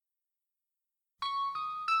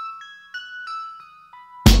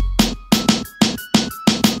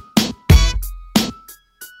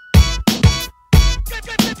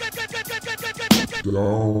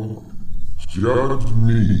Don't judge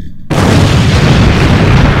me.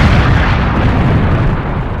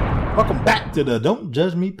 Welcome back to the Don't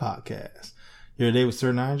Judge Me podcast. Here today with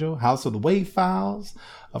Sir Nigel, House of the Wave Files,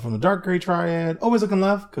 from the Dark Gray Triad. Always looking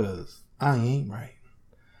left, because I ain't right.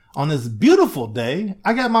 On this beautiful day,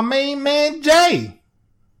 I got my main man, Jay.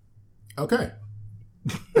 Okay.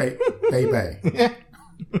 Hey.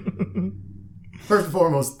 First and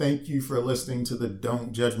foremost, thank you for listening to the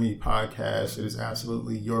Don't Judge Me podcast. It is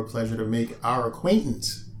absolutely your pleasure to make our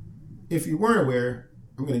acquaintance. If you weren't aware,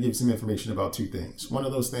 I'm going to give some information about two things. One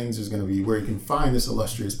of those things is going to be where you can find this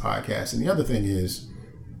illustrious podcast. And the other thing is,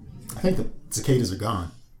 I think the cicadas are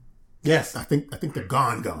gone. Yes. I think they're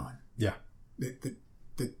gone. Yeah. The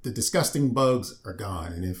disgusting bugs are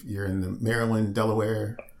gone. And if you're in the Maryland,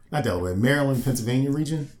 Pennsylvania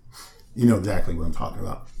region, you know exactly what I'm talking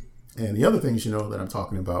about. And the other thing you should know that I'm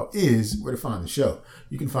talking about is where to find the show.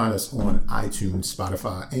 You can find us on iTunes,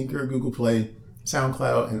 Spotify, Anchor, Google Play,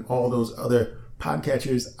 SoundCloud, and all those other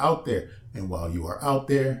podcatchers out there. And while you are out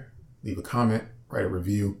there, leave a comment, write a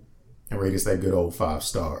review, and rate us that good old 5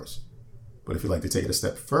 stars. But if you'd like to take it a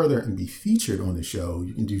step further and be featured on the show,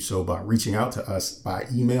 you can do so by reaching out to us by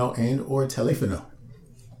email and or teléfono.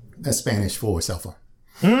 That's Spanish for cell phone.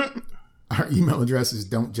 Our email address is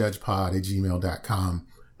don'tjudgepod@gmail.com.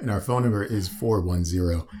 And our phone number is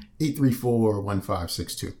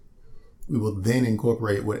 410-834-1562. We will then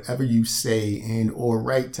incorporate whatever you say and or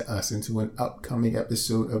write to us into an upcoming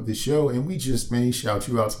episode of the show. And we just may shout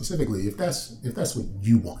you out specifically if that's what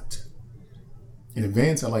you want. In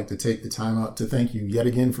advance, I'd like to take the time out to thank you yet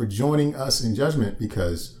again for joining us in judgment,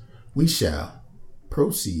 because we shall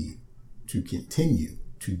proceed to continue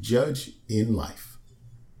to judge in life.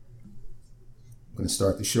 I'm going to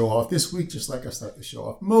start the show off this week, just like I start the show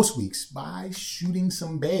off most weeks, by shooting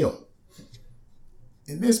some bail.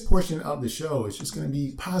 In this portion of the show, it's just going to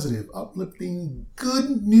be positive, uplifting,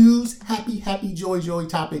 good news, happy, joy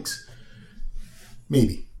topics.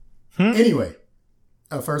 Maybe. Anyway,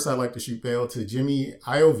 first I'd like to shoot bail to Jimmy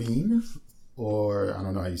Iovine, or I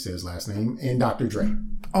don't know how you say his last name, and Dr. Dre.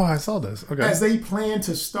 Oh, I saw this. Okay. As they plan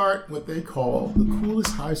to start what they call the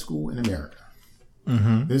coolest high school in America.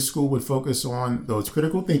 Mm-hmm. This school would focus on those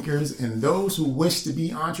critical thinkers and those who wish to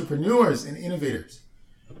be entrepreneurs and innovators.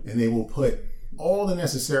 And they will put all the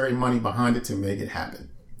necessary money behind it to make it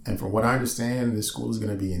happen. And from what I understand, this school is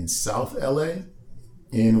going to be in South LA,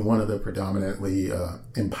 in one of the predominantly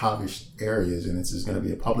impoverished areas. And this is going to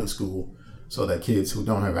be a public school so that kids who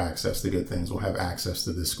don't have access to good things will have access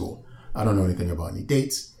to this school. I don't know anything about any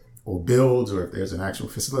dates or builds or if there's an actual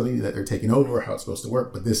facility that they're taking over or how it's supposed to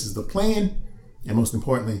work. But this is the plan. And most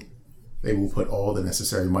importantly, they will put all the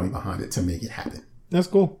necessary money behind it to make it happen. That's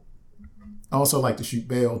cool. I also like to shoot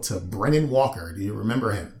bail to Brennan Walker. Do you remember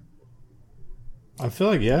him? I feel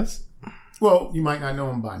like yes. Well, you might not know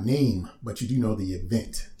him by name, but you do know the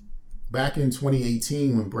event. Back in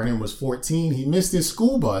 2018, when Brennan was 14, he missed his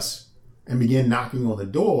school bus and began knocking on the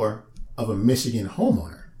door of a Michigan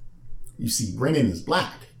homeowner. You see, Brennan is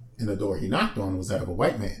black, and the door he knocked on was that of a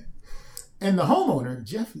white man. And the homeowner,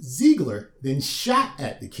 Jeff Ziegler, then shot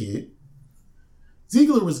at the kid.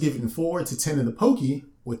 Ziegler was given 4 to 10 in the pokey,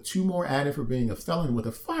 with 2 more added for being a felon with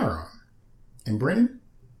a firearm. And Brennan,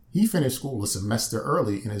 he finished school a semester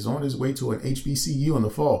early and is on his way to an HBCU in the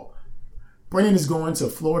fall. Brennan is going to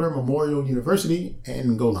Florida Memorial University,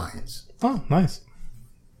 and go Lions. Oh, nice.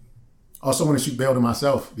 Also want to shoot bail to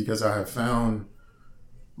myself because I have found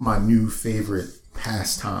my new favorite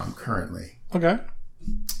pastime currently. Okay.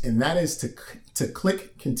 And that is to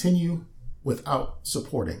click continue without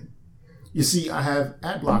supporting. You see, I have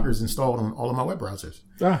ad blockers installed on all of my web browsers.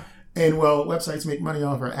 Ah. And well, websites make money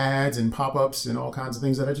off of ads and pop-ups and all kinds of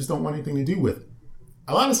things that I just don't want anything to do with.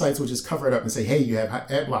 A lot of sites will just cover it up and say, hey, you have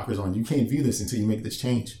ad blockers on. You can't view this until you make this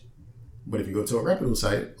change. But if you go to a reputable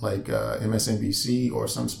site like MSNBC or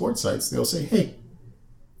some sports sites, they'll say, hey,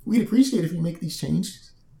 we'd appreciate if you make these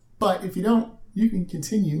changes. But if you don't, you can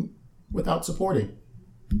continue without supporting.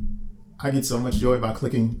 I get so much joy by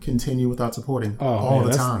clicking continue without supporting all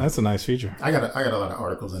the time. That's a nice feature. I got a lot of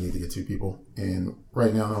articles I need to get to, people. And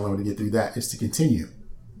right now, the only way to get through that is to continue,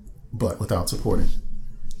 but without supporting.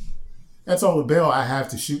 That's all the bail I have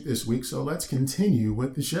to shoot this week. So let's continue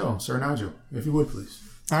with the show. Sir Nigel, if you would, please.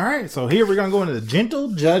 All right. So here we're going to go into the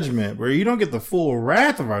gentle judgment, where you don't get the full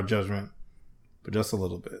wrath of our judgment, but just a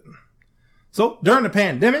little bit. So during the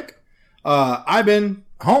pandemic, I've been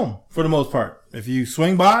home for the most part. If you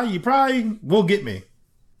swing by, you probably will get me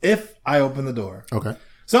if I open the door. Okay.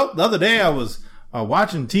 So the other day I was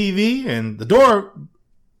watching TV and the door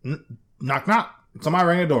knock. Somebody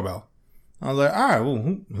rang a doorbell. I was like, all right, well,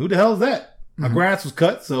 who the hell is that? My grass was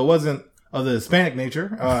cut, so it wasn't of the Hispanic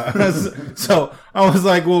nature. So I was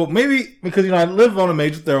like, well, maybe because, I live on a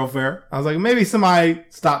major thoroughfare. I was like, maybe somebody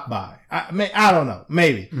stopped by. I don't know.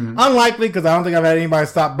 Maybe. Unlikely, because I don't think I've had anybody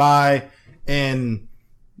stop by in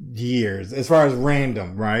years as far as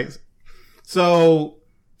random, right? So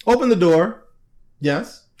open the door.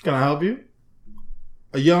 Yes. Can I help you?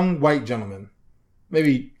 A young white gentleman,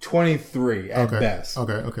 maybe 23 at best.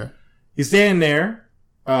 Okay. He's standing there,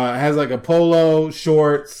 has like a polo,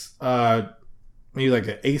 shorts, maybe like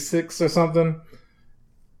an Asics or something.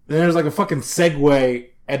 Then there's like a fucking Segway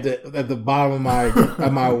at the bottom of my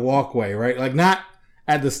of my walkway, right? Like not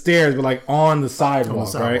at the stairs, but like on the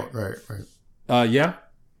sidewalk, right? Right. Yeah.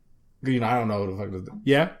 I don't know what the fuck this is.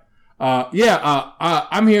 Yeah.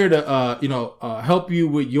 I'm here to help you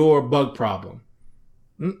with your bug problem.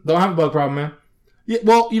 Don't have a bug problem, man. Yeah,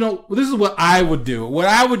 well, this is what I would do. What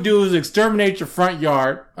I would do is exterminate your front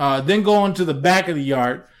yard, then go into the back of the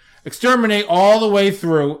yard, exterminate all the way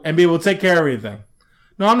through, and be able to take care of everything.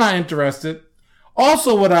 No, I'm not interested.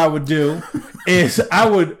 Also, what I would do is I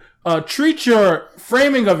would treat your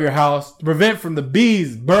framing of your house to prevent from the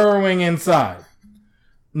bees burrowing inside.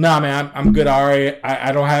 Nah, man, I'm good already.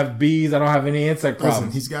 I don't have bees. I don't have any insect problems.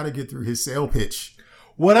 Listen, he's got to get through his sale pitch.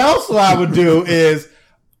 What else I would do is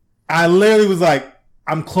I literally was like,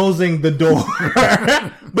 I'm closing the door.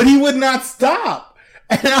 But he would not stop.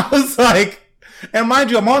 And I was like, and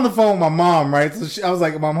mind you, I'm on the phone with my mom, right? So I was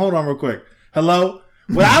like, Mom, hold on real quick. Hello?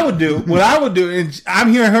 What I would do, and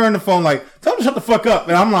I'm hearing her on the phone like, tell him to shut the fuck up.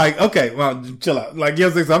 And I'm like, okay, well, chill out. Like, so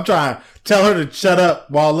I'm trying to tell her to shut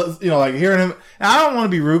up while, like hearing him. And I don't want to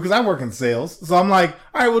be rude because I work in sales. So I'm like,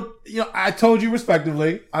 all right, well, I told you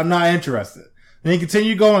respectively, I'm not interested. And he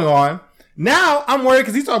continued going on. Now I'm worried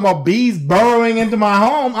because he's talking about bees burrowing into my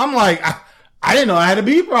home. I'm like, I didn't know I had a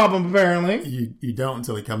bee problem, apparently. You don't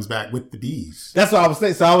until he comes back with the bees. That's what I was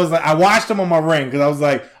saying. So I was like, I watched him on my ring because I was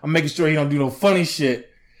like, I'm making sure he don't do no funny shit.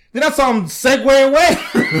 Then I saw him segue away.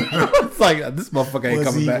 It's like, this motherfucker ain't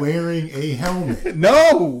coming back. Was he wearing a helmet?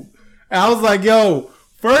 No. And I was like, yo,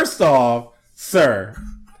 first off, sir,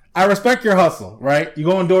 I respect your hustle, right?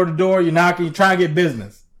 You're going door to door, you're knocking, you're trying to get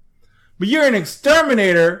business. But you're an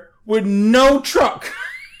exterminator with no truck.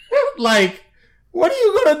 Like, what are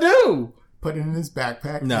you going to do? Put it in his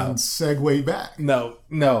backpack No. and segue back. No.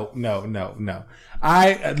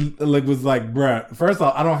 I was like, bruh, first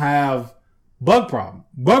off, I don't have bug problem.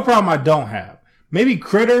 Bug problem I don't have. Maybe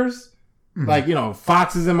critters, like,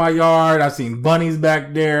 foxes in my yard. I've seen bunnies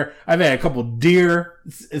back there. I've had a couple deer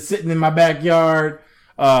sitting in my backyard.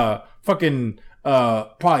 Probably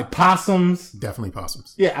possums. Definitely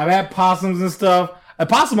possums. Yeah, I've had possums and stuff. A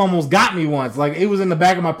possum almost got me once. Like, it was in the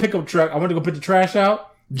back of my pickup truck. I went to go put the trash out.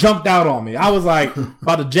 Jumped out on me. I was like,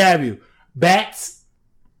 about to jab you. Bats,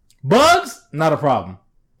 bugs, not a problem.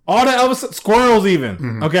 All that other stuff, squirrels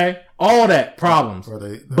even, okay? All that, problems. Or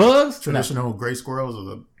the bugs, traditional gray squirrels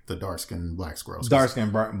or the dark-skinned black squirrels?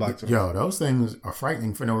 Dark-skinned black squirrels. Yo, those things are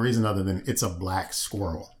frightening for no reason other than it's a black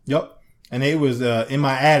squirrel. Yep. And it was in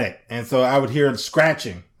my attic. And so I would hear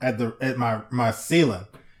scratching at my ceiling.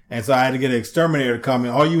 And so I had to get an exterminator to come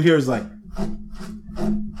in. All you hear is like...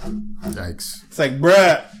 Yikes. It's like,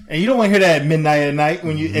 bruh. And you don't want to hear that at midnight at night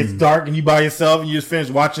when it's dark and you by yourself and you just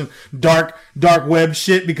finished watching dark web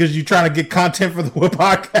shit because you're trying to get content for the web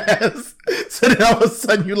podcast. So then all of a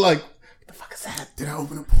sudden you're like, what the fuck is that? Did I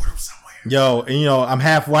open a portal somewhere? Yo, and I'm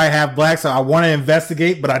half white, half black, so I want to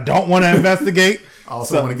investigate, but I don't want to investigate. I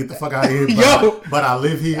also want to get the fuck out of here, but I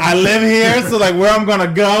live here. I live here, so like where I'm going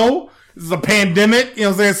to go, this is a pandemic, you know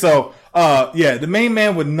what I'm saying? So, the main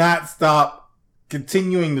man would not stop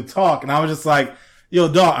continuing to talk, and I was just like,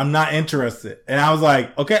 yo, dog, I'm not interested. And I was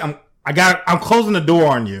like, okay, I'm closing the door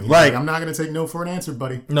on you. Like, I'm not gonna take no for an answer,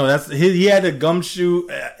 buddy. No, he had the gumshoe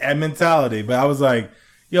mentality, but I was like,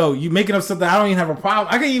 yo, you making up something I don't even have a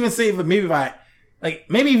problem. I can even say maybe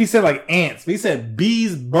if he said like ants, but he said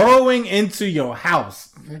bees burrowing into your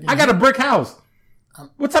house. I got a brick house.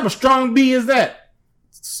 What type of strong bee is that?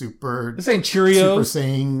 Super. This ain't Cheerios. Super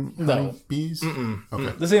Saiyan honey bees.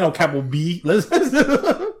 Okay. This ain't no Capital B.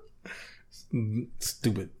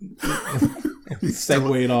 Stupid.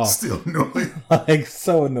 Segued off. Still annoyed. Like,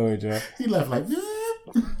 so annoyed, Joe. He left like,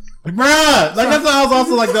 bruh. Like, that's why I was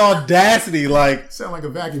also like the audacity. Like, sound like a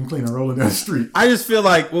vacuum cleaner rolling down the street. I just feel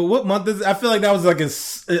like, well, what month is it? I feel like that was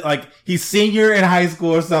like he's senior in high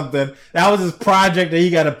school or something. That was his project that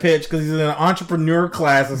he got to pitch because he's in an entrepreneur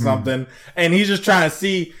class or something. And he's just trying to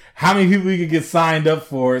see how many people he could get signed up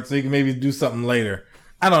for it so he can maybe do something later.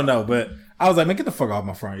 I don't know, but I was like, man, get the fuck off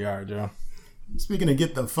my front yard, Joe. Speaking of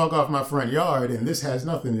get the fuck off my front yard, and this has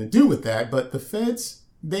nothing to do with that, but the feds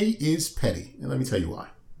they is petty. And let me tell you why.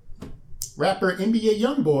 Rapper NBA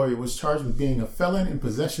Youngboy was charged with being a felon in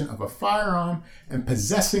possession of a firearm and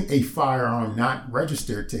possessing a firearm not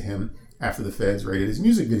registered to him after the feds raided his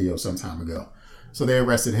music video some time ago. So they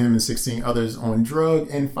arrested him and 16 others on drug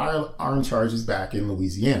and firearm charges back in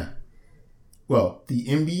Louisiana. Well, the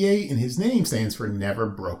NBA in his name stands for Never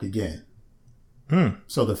Broke Again.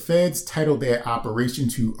 So the feds titled their operation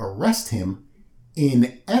to arrest him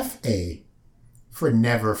in FA for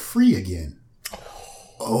Never Free Again.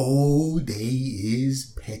 Oh, they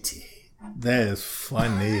is petty. That is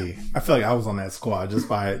funny. I feel like I was on that squad just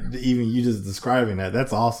by even you just describing that.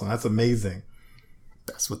 That's awesome. That's amazing.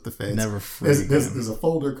 That's what the feds... Never Free Again. There's a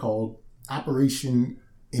folder called Operation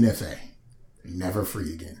NFA. Never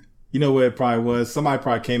Free Again. You know what it probably was? Somebody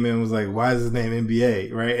probably came in and was like, why is his name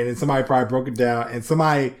NBA? Right? And then somebody probably broke it down. And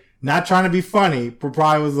somebody, not trying to be funny, but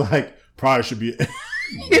probably was like, probably should be...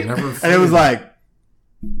 Never Free. And it was like,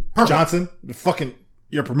 Perfect. Johnson,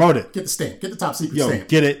 you're promoted. Get the stamp. Get the top secret Yo, stamp.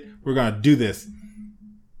 get it. We're going to do this.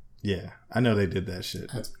 Yeah, I know they did that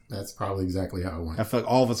shit. That's probably exactly how it went. I feel like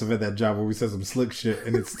all of us have had that job where we said some slick shit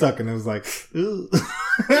and it stuck and it was like, ooh.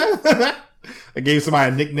 I gave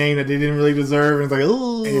somebody a nickname that they didn't really deserve and it's like,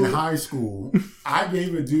 ooh. In high school, I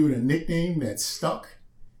gave a dude a nickname that stuck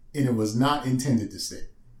and it was not intended to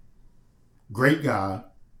stick. Great guy,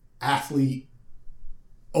 athlete,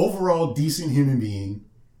 overall decent human being,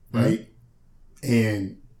 right?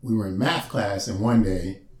 And we were in math class and one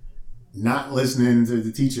day, not listening to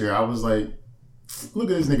the teacher, I was like, look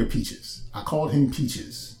at this nigga Peaches. I called him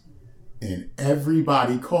Peaches. And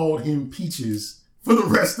everybody called him Peaches for the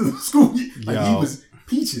rest of the school year. Like, he was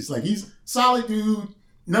Peaches. Like, he's solid dude,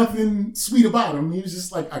 nothing sweet about him. He was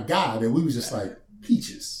just like a guy that we was just like,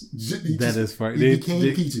 Peaches. That is funny. He became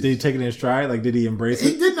Peaches. Did he take it in stride? Like, did he embrace He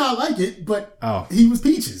it? did not like it, but he was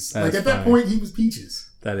Peaches. Like, at that point, he was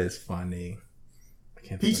Peaches. That is funny.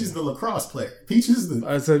 Peaches, the lacrosse player. Peaches,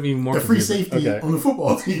 even more the free safety on the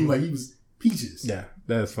football team. Like, he was Peaches. Yeah,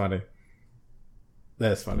 that is funny.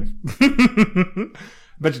 That's funny.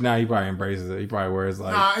 Bet you now he probably embraces it. He probably wears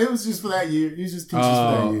like... Nah, it was just for that year. He was just Peaches for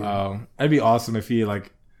that year. Oh, that'd be awesome if he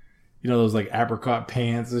like, you know, those like apricot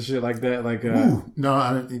pants and shit like that. Like, no,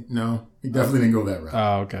 he definitely didn't go that route.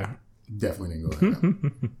 Oh, okay. Definitely didn't go that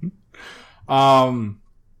route.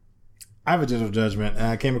 I have a gentle judgment, and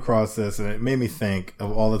I came across this, and it made me think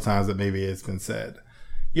of all the times that maybe it's been said.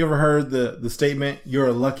 You ever heard the statement, "You're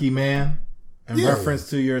a lucky man," in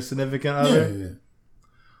reference to your significant other? Yeah.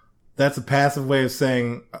 That's a passive way of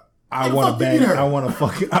saying, I want to bang, I want to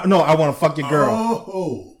fuck you. No, I want to fuck your girl.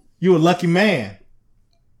 Oh. You a lucky man.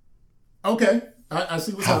 Okay. I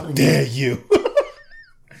see what's happening. How dare you?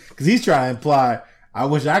 Because he's trying to imply, I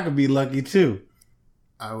wish I could be lucky too.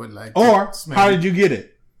 I would like Or, how did you get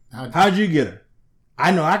it? How'd you get her?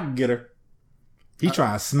 I know I could get her. He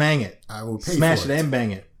trying to smang it. I will pay Smash for it and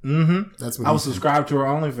bang it. Mm-hmm. That's what I would subscribe to her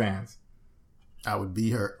OnlyFans. I would be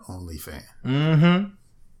her only fan.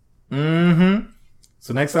 Mm-hmm. Mm-hmm.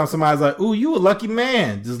 So next time somebody's like, ooh, you a lucky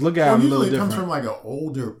man. Just look at him a little different. Usually it comes from like an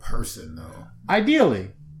older person though.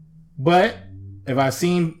 Ideally. But if I've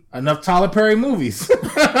seen enough Tyler Perry movies,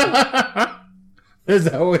 there's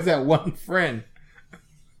always that one friend.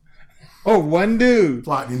 Or one dude.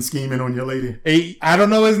 Plotting and scheming on your lady. I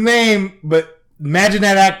don't know his name, but imagine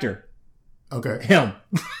that actor. Okay. Him.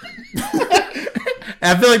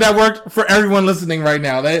 And I feel like that worked for everyone listening right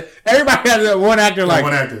now. Everybody has that one actor like,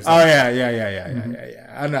 one actor, oh yeah.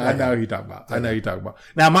 I know who you're talking about. I know who you're talking about.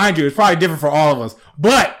 Now, mind you, it's probably different for all of us.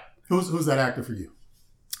 But who's that actor for you?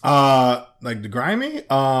 Like the grimy?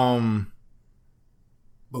 Bokeem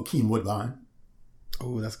Woodbine.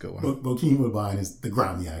 Oh, that's a good one. Bokeem Woodbine is the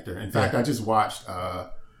grimy actor. In fact, I just watched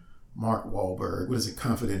Mark Wahlberg. What is it?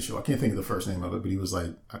 Confidential. I can't think of the first name of it, but he was like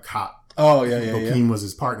a cop. Oh yeah. Bokeem was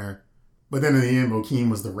his partner. But then in the end, Bokeem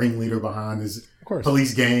was the ringleader behind his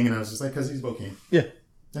police gang, and I was just like, because he's Bokeem. Yeah.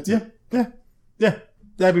 That's it. Yeah.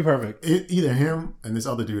 That'd be perfect. Either him and this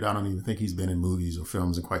other dude, I don't even think he's been in movies or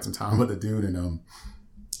films in quite some time, but the dude in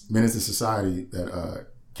Menace to Society that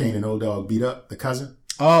Kane and Old Dog beat up, the cousin.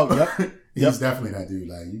 Oh, yep. He's definitely that dude.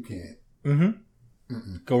 Like, you can't.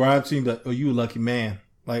 Mm-hmm. Go right up to him like, oh, you a lucky man.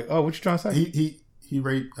 Like, oh, what you trying to say? He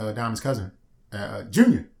raped Diamond's cousin.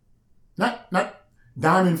 Junior. Not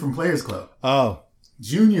Diamond from Players Club. Oh.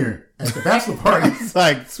 Junior at the bachelor party. It's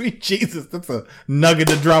like, sweet Jesus, that's a nugget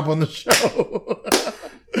to drop on the show.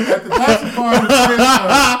 At the bachelor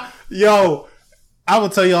party. Yo, I will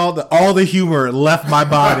tell you all the humor left my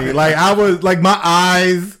body. Like, I was, like, my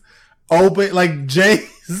eyes open. Like,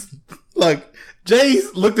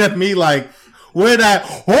 Jace looked at me like, where that,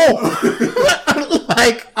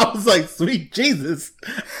 like, I was like, sweet Jesus.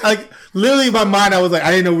 Like, literally in my mind, I was like,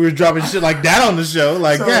 I didn't know we were dropping shit like that on the show.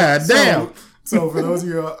 Like, God damn. So for those of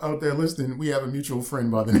you out there listening, we have a mutual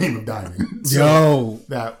friend by the name of Diamond. So Yo.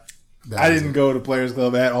 that I didn't go to Players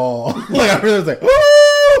Club at all. Like, I really was like,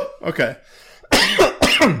 woo! Okay.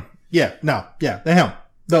 Yeah, they're him.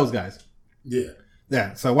 Those guys. Yeah.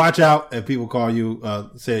 Yeah, so watch out if people call you,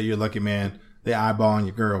 say you're a lucky man. They eyeballing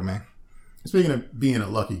your girl, man. Speaking of being a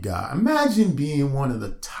lucky guy, imagine being one of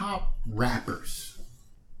the top rappers.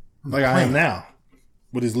 Like I am now.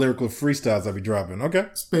 With his lyrical freestyles I be dropping. Okay.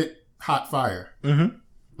 Spit hot fire. Mm-hmm.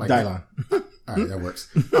 Like Dylan. All right, that works.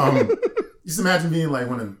 Just imagine being like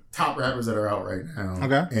one of the top rappers that are out right now.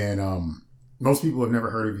 Okay. And most people have never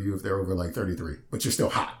heard of you if they're over like 33, but you're still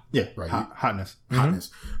hot. Yeah. Right. Hotness.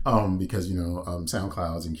 Hotness. Because,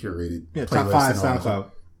 SoundClouds and curated Yeah, playlists top 5 and all that.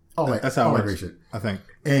 SoundCloud. All that, That's how all it that works, great shit. I think.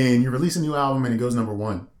 And you release a new album and it goes number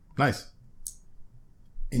 1. Nice.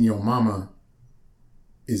 And your mama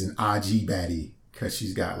is an IG baddie because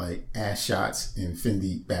she's got like ass shots and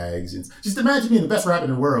Fendi bags. And just imagine being the best rapper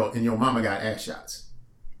in the world and your mama got ass shots.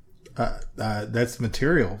 That's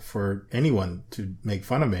material for anyone to make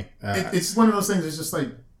fun of me. It's one of those things. It's just like,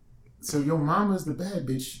 so your mama's the bad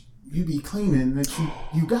bitch you be claiming that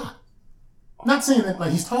you got. Not saying that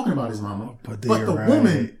like he's talking about his mama, but the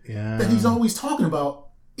woman that he's always talking about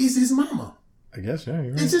is his mama. I guess, yeah,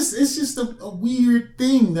 you're right. It's just a weird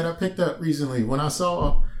thing that I picked up recently when I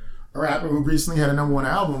saw a rapper who recently had a number 1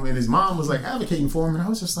 album and his mom was like advocating for him, and I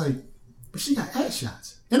was just like, but she got ass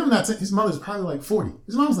shots. And I'm not saying his mother's probably like 40.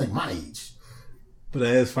 His mom's like my age. But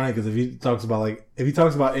that is funny because if he talks about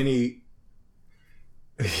any,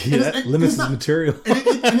 that limits his material. And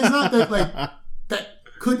it's not that like that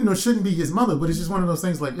couldn't or shouldn't be his mother, but it's just one of those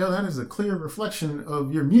things like, yo, that is a clear reflection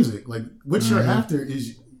of your music. Like what you're after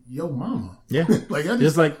is yo mama. Yeah. Like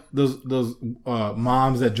just like those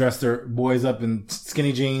moms that dress their boys up in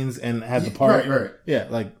skinny jeans and had the part. Right. Yeah,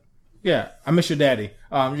 like, yeah, I miss your daddy.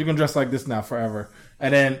 You're gonna dress like this now forever.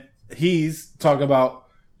 And then he's talking about,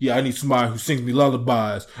 yeah, I need somebody who sings me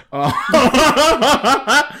lullabies. Got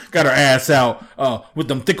her ass out with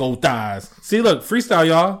them thick old thighs. See, look, freestyle,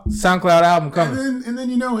 y'all. SoundCloud album coming. And then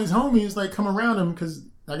his homies like come around him because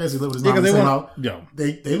I guess he lived with his mom. Yeah,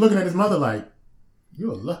 they looking at his mother like,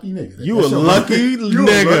 you a lucky nigga. You a lucky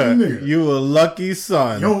nigga. You a lucky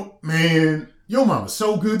son. Yo, man, your mama's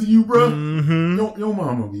so good to you, bro. Mm-hmm. Your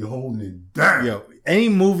mama be holding it down. Yo, any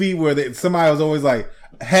movie where somebody was always like,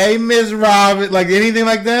 hey, Miss Robin, like anything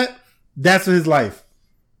like that, that's his life.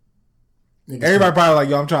 Everybody probably like,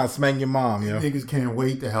 yo, I'm trying to smack your mom, yo. Niggas can't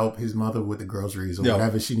wait to help his mother with the groceries or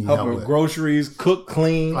whatever she needs help with. Groceries, cook,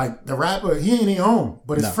 clean. Like the rapper, he ain't even home,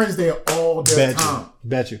 but his friends there all the time.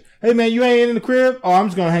 Bet you. Hey man, you ain't in the crib? Oh, I'm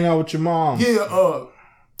just gonna hang out with your mom. Yeah,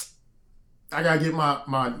 I gotta get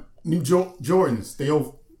my new Jordans. They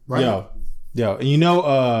over, right? Yo, and you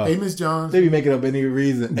know, hey Miss Johns, they be making up any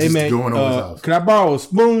reason. Hey just man, going over his house. Can I borrow a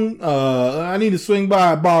spoon? I need to swing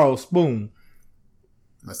by and borrow a spoon.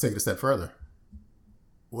 Let's take it a step further.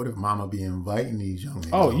 What if mama be inviting these young niggas?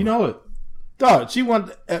 Oh, you know it. Dog,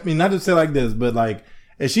 not to say like this, but like,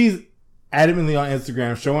 if she's adamantly on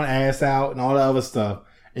Instagram showing ass out and all the other stuff,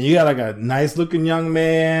 and you got like a nice looking young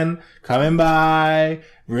man coming by,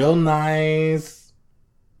 real nice,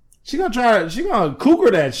 she gonna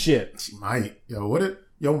cougar that shit. She might. Yo, what if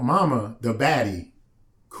your mama, the baddie,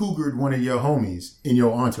 cougared one of your homies in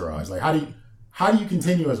your entourage? Like, how do you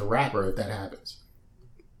continue as a rapper if that happens?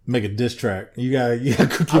 Make a diss track. You gotta I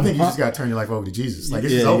think you just gotta turn your life over to Jesus. Like,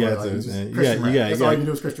 it's just over. That's all you can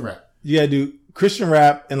do is Christian rap. You gotta do Christian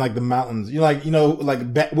rap in like the mountains.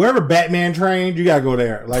 Wherever Batman trained, you gotta go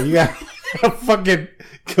there. Like, you gotta fucking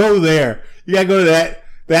go there. You gotta go to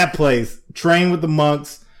that place, train with the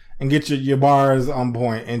monks, and get your bars on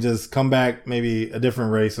point, and just come back maybe a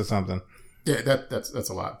different race or something. Yeah, that's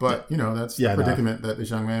a lot. But that's the predicament that this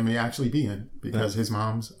young man may actually be in because his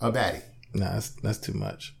mom's a baddie. Nah, that's too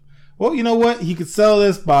much. Well, you know what? He could sell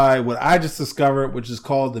this by what I just discovered, which is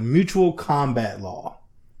called the mutual combat law.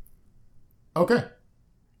 Okay.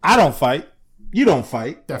 I don't fight. You don't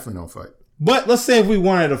fight. Definitely don't fight. But let's say if we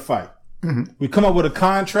wanted to fight. Mm-hmm. We come up with a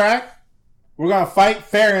contract. We're going to fight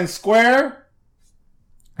fair and square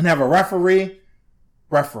and have a referee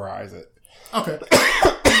referize it. Okay.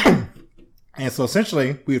 And so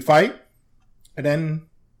essentially we would fight and then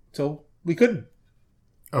till we couldn't.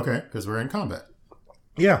 Okay, because we're in combat.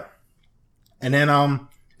 Yeah. And then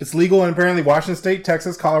it's legal in apparently Washington State,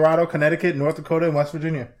 Texas, Colorado, Connecticut, North Dakota, and West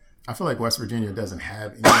Virginia. I feel like West Virginia doesn't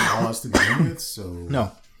have any laws to begin with, so...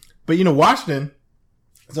 No. But, Washington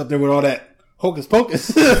is up there with all that hocus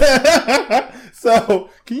pocus. So,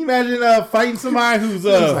 can you imagine fighting somebody who's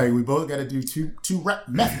It's like we both got to do two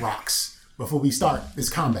meth rocks before we start this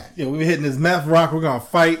combat. yeah, we're hitting this meth rock, we're gonna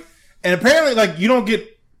fight, and apparently, like, you don't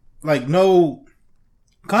get like no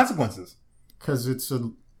consequences. Because it's a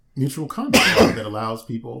mutual combat that allows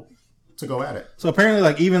people to go at it. So apparently,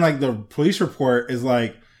 like, even like the police report is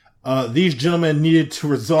like, these gentlemen needed to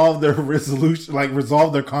resolve their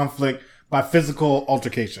conflict by physical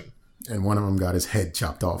altercation. And one of them got his head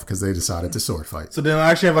chopped off because they decided to sword fight. So then I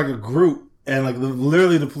actually have like a group, and like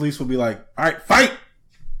literally the police will be like, "All right, fight!"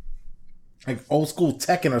 Like old school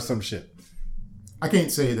Tekken or some shit. I can't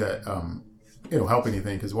say that it'll help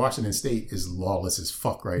anything because Washington State is lawless as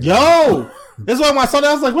fuck right now. Yo, that's why when I saw that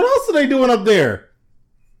I was like, "What else are they doing up there?"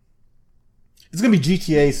 It's gonna be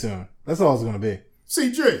GTA soon. That's all it's gonna be.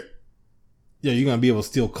 CJ. Yeah, you're gonna be able to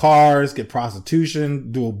steal cars, get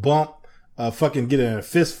prostitution, do a bump, fucking get in a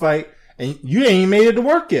fist fight, and you ain't even made it to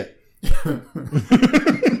work yet.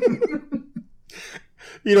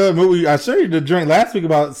 You know, the movie I showed you the drink last week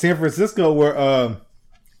about San Francisco where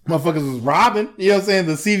motherfuckers was robbing. You know what I'm saying?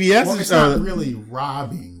 The CVS. Well, it's not really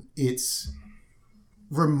robbing. It's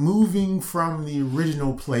removing from the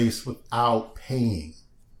original place without paying.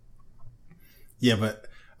 Yeah, but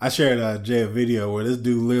I shared Jay a video where this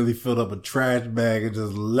dude literally filled up a trash bag and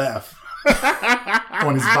just left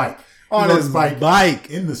On his bike. on his bike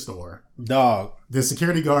in the store. Dog. The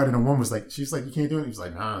security guard and a woman was like, she's like, you can't do it. He was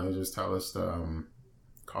like, nah, they just tell us to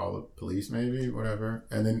call the police maybe, whatever.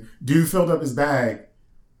 And then dude filled up his bag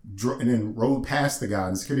and then rode past the guy.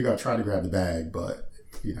 And the security guard tried to grab the bag, but,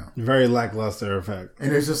 you know. Very lackluster effect.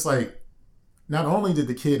 And it's just like, not only did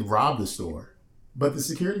the kid rob the store, but the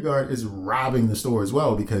security guard is robbing the store as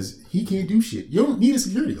well because he can't do shit. You don't need a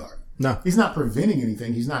security guard. No. He's not preventing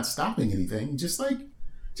anything. He's not stopping anything. Just leave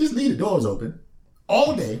the doors open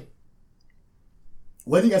all day,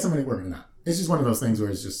 whether you got somebody working or not. It's just one of those things where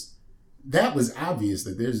it's just, that was obvious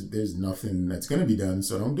that there's nothing that's going to be done,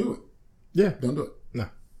 so don't do it. Yeah. Don't do it. No.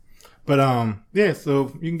 But, yeah,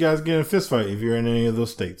 so you can guys get in a fist fight if you're in any of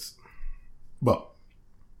those states. But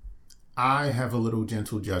I have a little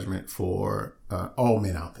gentle judgment for all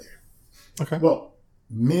men out there. Okay. Well,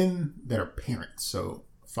 men that are parents, so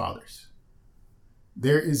fathers.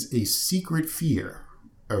 There is a secret fear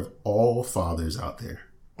of all fathers out there.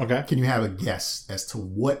 Okay. Can you have a guess as to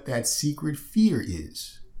what that secret fear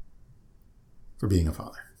is for being a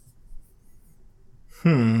father?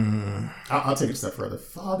 I'll take it a step further.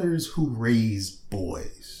 Fathers who raise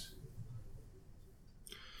boys.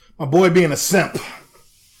 My boy being a simp.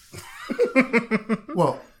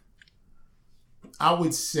 Well, I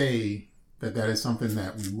would say that is something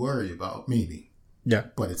that we worry about, maybe. Yeah.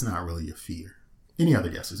 But it's not really a fear. Any other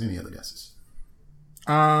guesses?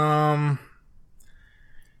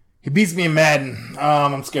 He beats me in Madden.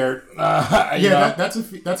 I'm scared. That's a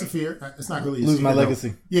fear. It's not really a lose secret, my though.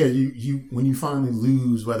 legacy. Yeah, you when you finally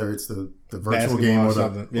lose, whether it's the virtual Basketball game or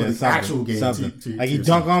something. the actual game, like he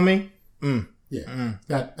dunk on me. Yeah,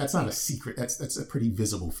 that's not a secret. That's a pretty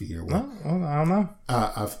visible fear. Well, I don't know.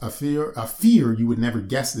 A fear you would never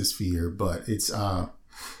guess this fear, but it's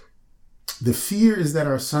the fear is that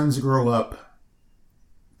our sons grow up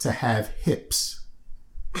to have hips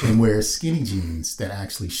and wear skinny jeans that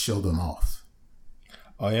actually show them off.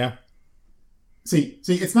 Oh yeah. See,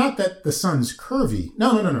 it's not that the son's curvy.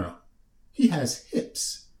 No. He has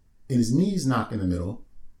hips and his knees knock in the middle.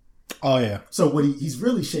 Oh yeah. So he's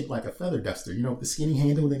really shaped like a feather duster, with the skinny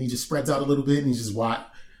handle, and then he just spreads out a little bit and he's just wide.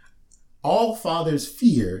 All fathers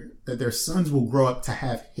fear that their sons will grow up to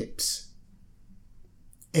have hips.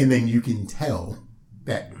 And then you can tell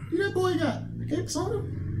that that boy got hips on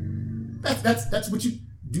him. That's what you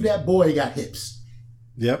do. That boy got hips.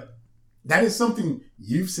 Yep. That is something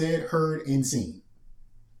you've said, heard, and seen.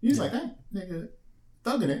 He's like, hey, nigga,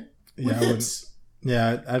 thugging it with hips.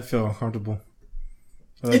 I'd feel uncomfortable.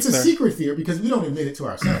 So it's a secret fear because we don't admit it to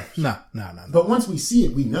ourselves. No. But once we see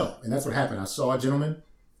it, we know. And that's what happened. I saw a gentleman.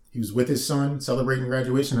 He was with his son celebrating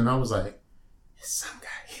graduation. And I was like, his son got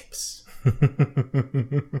hips.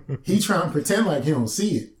 He trying to pretend like he don't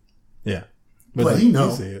see it. Yeah. But he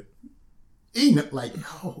knows. See it. He know, like,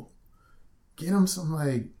 yo, get him some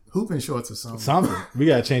like hooping shorts or something. We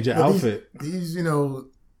got to change your outfit. These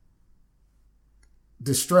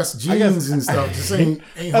distressed jeans and stuff just ain't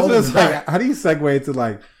that's holding what it's it like. back. How do you segue to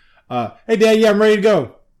like, hey dad, yeah, I'm ready to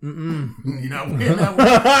go. You're not wearing that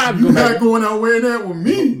with, you're not going out wearing that with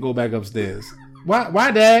me. Go back upstairs.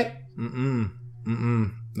 Why dad?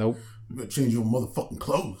 Nope. You better change your motherfucking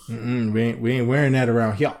clothes. We ain't wearing that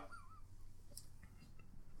around here.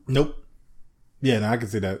 Nope. Yeah, no, I can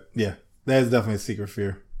see that. Yeah. That is definitely a secret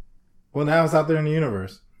fear. Well, now it's out there in the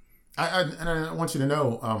universe. And I want you to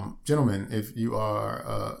know, gentlemen, if you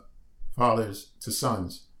are fathers to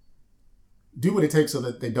sons, do what it takes so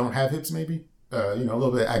that they don't have hips. Maybe a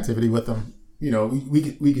little bit of activity with them.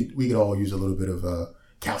 We could all use a little bit of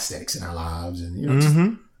calisthenics in our lives,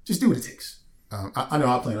 and just do what it takes. I know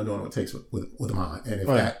I plan on doing what it takes with mine, and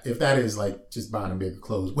if that is like just buying them bigger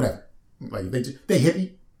clothes, whatever. Like if they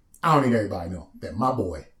hippie, I don't need everybody to know that my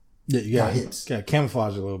boy got hips. Got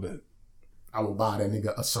camouflage a little bit. I will buy that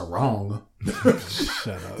nigga a sarong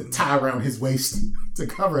Shut up. to tie around his waist to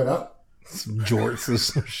cover it up. Some jorts or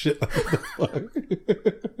some shit like the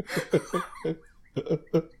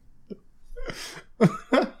fuck.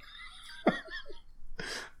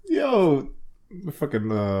 Yo,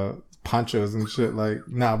 fucking ponchos and shit. Like,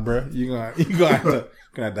 nah, bro, you gonna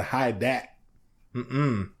have to hide that.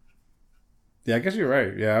 Yeah, I guess you're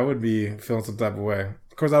right. Yeah, I would be feeling some type of way.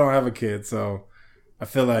 Of course, I don't have a kid, so I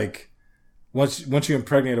feel like once you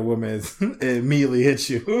impregnate a woman, it immediately hits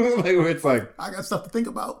you. Like it's like I got stuff to think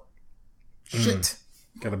about. Shit,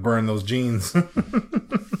 gotta burn those jeans.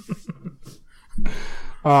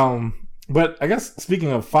 But I guess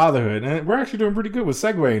speaking of fatherhood, and we're actually doing pretty good with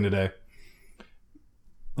segueing today.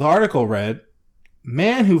 The article read,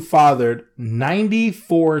 "Man who fathered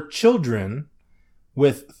 94 children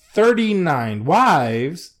with 39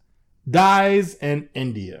 wives dies in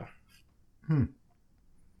India."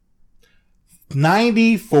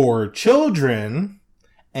 94 children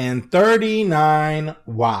and 39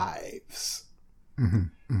 wives.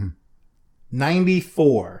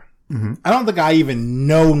 94. I don't think I even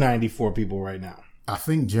know 94 people right now. I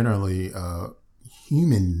think generally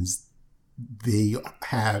humans, they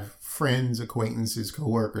have friends, acquaintances,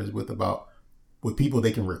 coworkers with people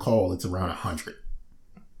they can recall. It's around 100.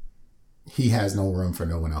 He has no room for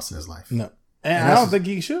no one else in his life. No. And I don't think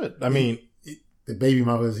he should. I mean, the baby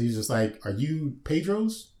mothers, he's just like, "Are you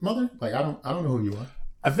Pedro's mother?" Like, I don't know who you are.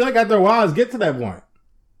 I feel like after a while, it's get to that point.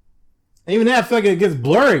 Even then, I feel like it gets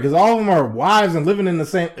blurry because all of them are wives and living in the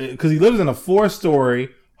same. Because he lives in a 4-story,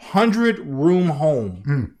 100-room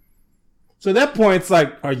home. So at that point, it's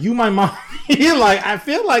like, "Are you my mom?" Like, I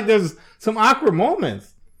feel like there's some awkward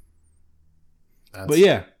moments. But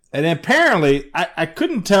yeah, and then apparently, I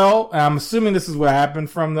couldn't tell. And I'm assuming this is what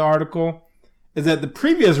happened from the article. Is that the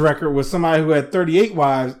previous record was somebody who had 38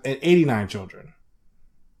 wives and 89 children.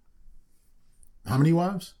 How many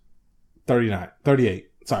wives? 38.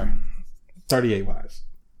 Sorry. 38 wives.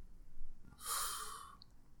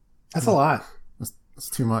 That's a lot. That's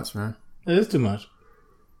too much, man. It is too much.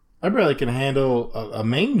 I barely can handle a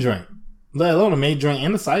main joint, let alone a main joint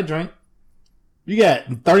and a side joint. You got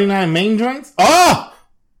 39 main joints? Oh!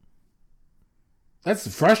 That's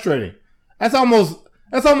frustrating. That's almost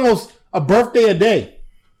a birthday a day.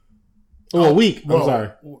 Or a week. I'm sorry.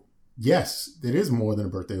 Yes, it is more than a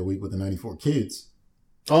birthday a week with the 94 kids.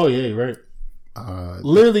 Oh, yeah, you're right.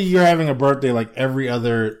 Literally, you're having a birthday like every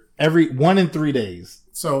 1 in 3 days.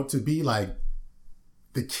 So to be like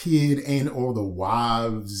the kid and or the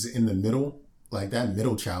wives in the middle, like that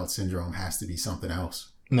middle child syndrome has to be something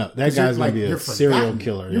else. No, that guy's going to be a serial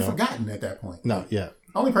killer. You're forgotten at that point. No, yeah.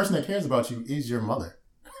 The only person that cares about you is your mother.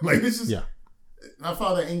 Like, this is... Yeah. My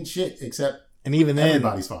father ain't shit except and even then,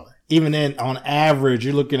 everybody's father. Even then, on average,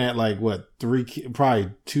 you're looking at like what,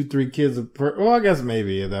 probably 2-3 kids per. Well, I guess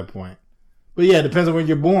maybe at that point. But yeah, it depends on when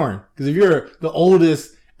you're born. Because if you're the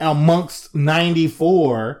oldest amongst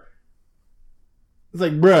 94, it's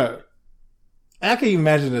like, bruh, I can't even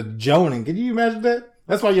imagine a joning. Can you imagine that?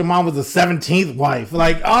 That's why your mom was the 17th wife.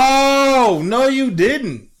 Like, oh no, you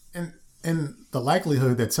didn't. And the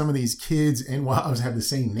likelihood that some of these kids and wives have the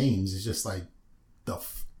same names is just like.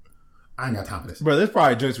 I ain't got time for this. Bro, there's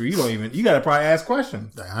probably jokes where you gotta probably ask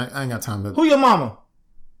questions. I ain't got time to. Who your mama?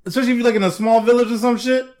 Especially if you live in a small village or some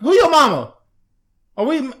shit. Who your mama? Are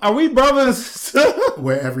we brothers?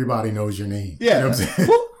 Where everybody knows your name. Yeah. You know what I'm saying?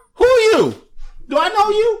 Who are you? Do I know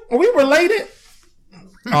you? Are we related?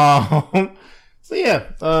 So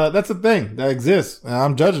yeah, that's a thing that exists. And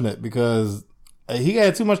I'm judging it because he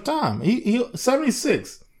had too much time. He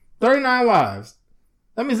 76, 39 wives.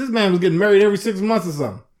 That means this man was getting married every 6 months or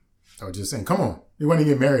something. I was just saying, come on. He wasn't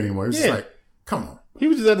even married anymore. He was just like, come on. He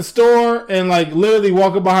was just at the store and like literally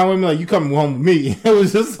walking behind women like, "You coming home with me?" It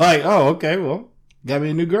was just like, oh, okay, well, got me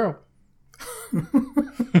a new girl.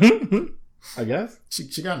 I guess.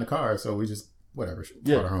 She got in the car, so we just, whatever,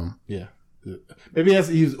 brought her home. Yeah. Maybe he has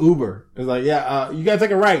to use Uber. It's like, you gotta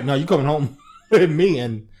take a right. No, you coming home with me.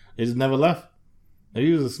 And it just never left. Maybe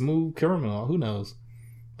he was a smooth criminal. Who knows?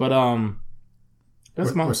 But,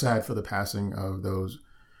 we're sad for the passing of those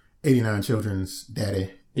 89 children's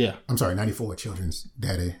daddy. Yeah. I'm sorry, 94 children's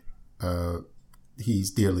daddy.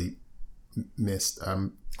 He's dearly missed. I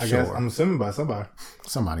guess I'm assuming by somebody.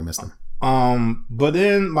 Somebody missed them. But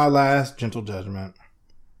then my last gentle judgment.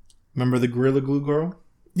 Remember the Gorilla Glue girl?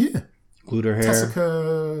 Yeah. Glued her hair.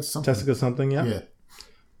 Tessica something. Yeah. Yeah.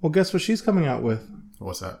 Well, guess what she's coming out with?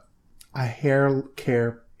 What's that? A hair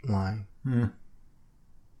care line.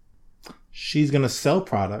 She's going to sell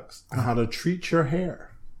products on how to treat your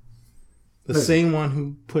hair. The same one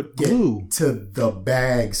who put glue. Get to the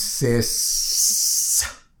bag, sis.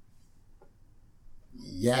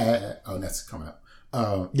 Yeah. Oh, that's coming up.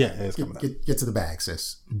 Yeah, it's coming up. Get to the bag,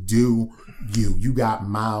 sis. Do you. You got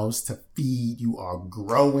mouths to feed. You are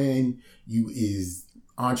growing. You is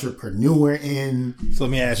entrepreneur in. So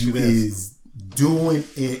let me ask you this. Is doing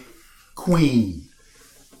it, queen.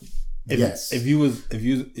 If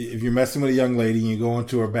you're messing with a young lady and you go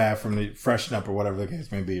into her bathroom to freshen up or whatever the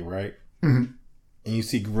case may be, right? Mm-hmm. And you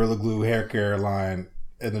see Gorilla Glue hair care line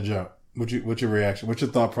in the jump. What's your reaction? What's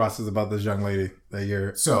your thought process about this young lady that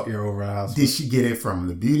you're over at the house? Did she get it from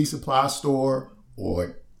the beauty supply store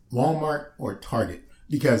or Walmart or Target?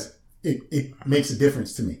 Because it makes a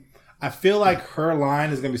difference to me. I feel like her line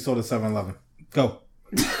is going to be sold at 7-Eleven. Go.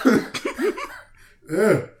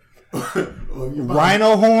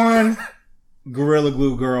 Rhino horn, Gorilla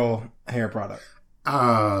Glue girl hair product.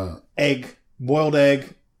 Egg, boiled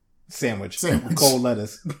egg, sandwich. Cold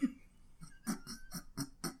lettuce.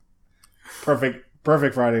 Perfect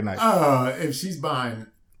Friday night. If she's buying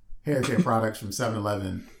hair care products from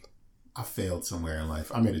 7-Eleven, I failed somewhere in life.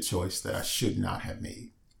 I made a choice that I should not have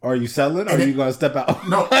made. Are you selling or are you going to step out?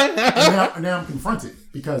 No. now I'm confronted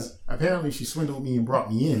because apparently she swindled me and brought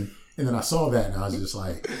me in. And then I saw that and I was just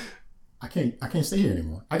like, I can't stay here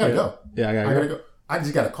anymore. I gotta go. Yeah, I gotta go. I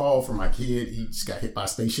just got a call from my kid. He just got hit by a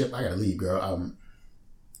spaceship. I gotta leave, girl.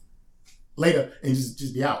 Later and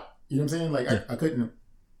just be out. You know what I'm saying? Like I couldn't.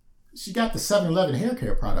 She got the 7-Eleven hair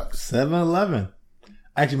care products. 7-Eleven.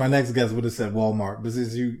 Actually, my next guess would have said Walmart, but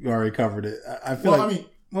since you already covered it, I feel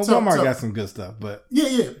Walmart got some good stuff, but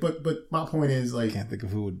but my point is like, I can't think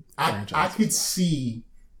of who would. I could see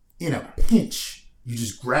in a pinch you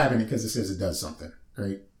just grabbing it because it says it does something,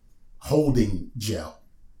 right? Holding gel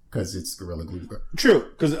because it's Gorilla Glue Girl. True,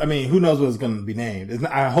 because who knows what it's going to be named?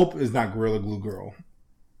 I hope it's not Gorilla Glue Girl.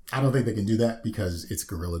 I don't think they can do that because it's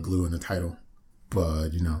Gorilla Glue in the title. But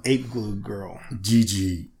Ape Glue Girl,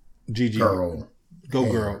 GG girl, go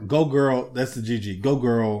hair. Girl, go girl. That's the GG, go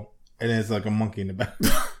girl, and it's like a monkey in the back.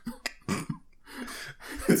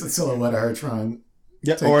 It's a silhouette of her trying.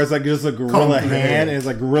 Yeah, or it's like just a gorilla hand, and it's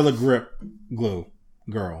like Gorilla Grip Glue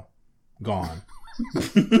Girl, gone.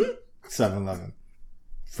 7-Eleven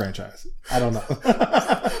franchise. I don't know.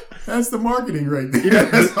 That's the marketing right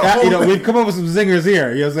there. We've come up with some zingers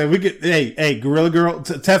here. You know what I'm saying? We could, hey, Gorilla Girl,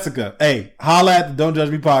 Tessica, hey, holla at the Don't Judge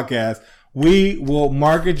Me podcast. We will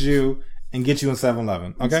market you and get you in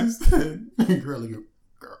 7-Eleven. Okay? Gorilla Girl,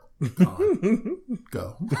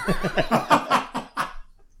 go.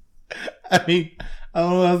 I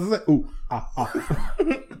don't know how to say. Ooh,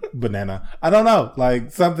 banana. I don't know.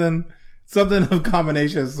 Like something of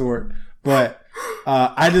combination sort. But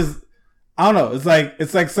I don't know.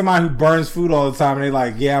 It's like somebody who burns food all the time and they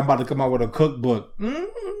like, yeah, I'm about to come out with a cookbook.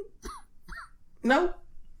 No,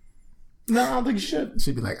 I don't think you should.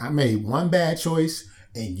 She'd be like, I made one bad choice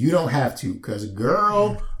and you don't have to because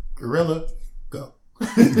Gorilla, go.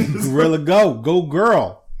 Gorilla, go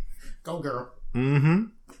girl. Go girl. Mm-hmm.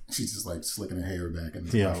 She's just like slicking her hair back and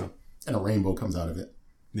a rainbow comes out of it.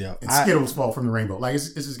 Yeah. And Skittles fall from the rainbow. Like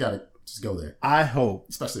it's just gotta just go there. I hope,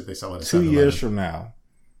 especially if they sell it at 2 years from now,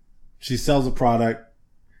 she sells a product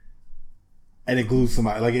and it glues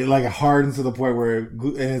somebody. Like it hardens to the point where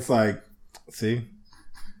and it's like, see,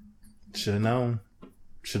 should have known.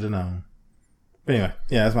 But anyway,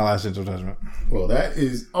 yeah, that's my last gentle judgment. Well, that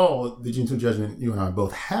is all the gentle judgment you and I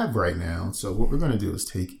both have right now. So what we're going to do is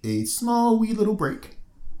take a small, wee little break.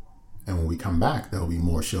 And when we come back, there'll be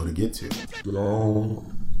more show to get to.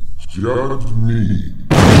 Don't judge me.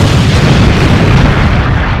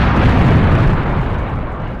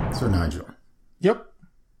 So, Nigel. Yep.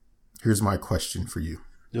 Here's my question for you.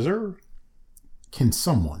 Yes, sir. Can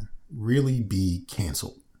someone really be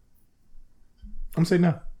canceled? I'm saying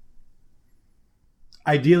no.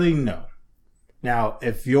 Ideally, no. Now,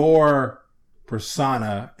 if your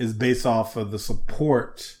persona is based off of the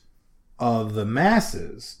support of the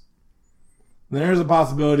masses, then there's a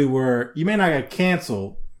possibility where you may not get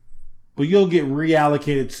canceled, but you'll get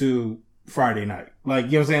reallocated to Friday night. Like,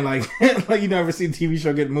 you know what I'm saying? Like you never see a TV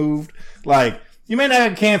show get moved. Like, you may not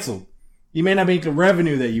get canceled. You may not make the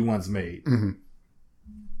revenue that you once made. Mm-hmm.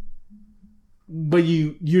 But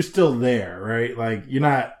you're still there, right? Like, you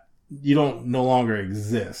don't no longer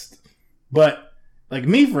exist. But like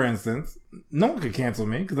me, for instance, no one could cancel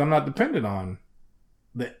me because I'm not dependent on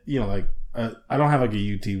that. I don't have like a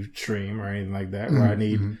YouTube stream or anything like that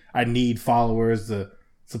where I need followers to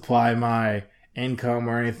supply my income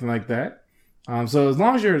or anything like that. So as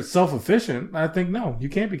long as you're self-efficient, I think no, you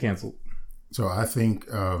can't be canceled. So I think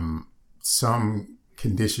some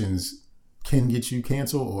conditions can get you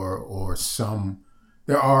canceled, or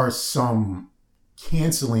there are some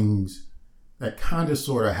cancelings that kind of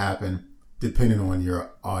sort of happen depending on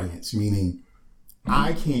your audience. Meaning,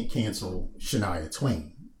 I can't cancel Shania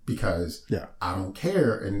Twain because I don't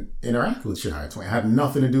care and interact with Shania Twain. I have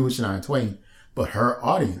nothing to do with Shania Twain, but her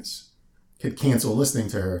audience could cancel listening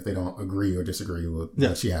to her if they don't agree or disagree with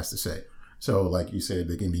what she has to say. So, like you said,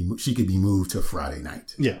 she could be moved to Friday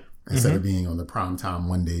night. Yeah. Instead of being on the primetime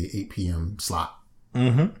Monday 8 p.m. slot,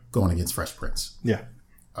 going against Fresh Prince. Yeah.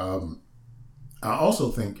 I also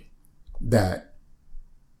think that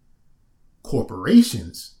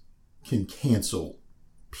corporations can cancel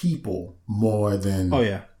people more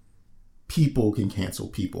than people can cancel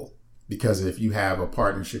people. Because if you have a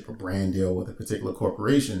partnership or brand deal with a particular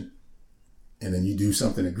corporation, and then you do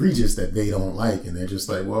something egregious that they don't like, and they're just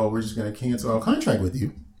like, well, we're just going to cancel our contract with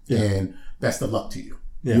you. Yeah. And that's the luck to you.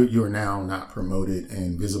 Yeah. You're now not promoted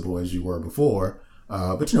and visible as you were before,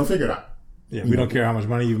 but figure it out. Yeah, we don't care how much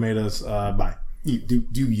money you've made us buy. You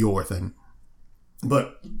do your thing.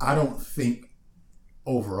 But I don't think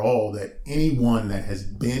overall that anyone that has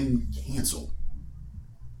been canceled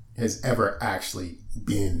has ever actually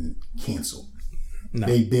been canceled. No.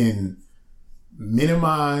 They've been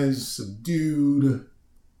minimized, subdued,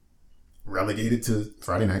 relegated to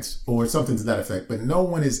Friday nights or something to that effect, but no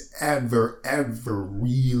one is ever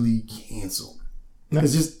really canceled. No.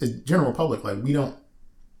 It's just the general public, like, we don't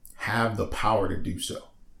have the power to do so.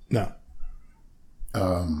 No.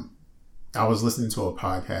 I was listening to a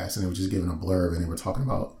podcast and they were just giving a blurb and they were talking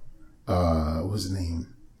about what was his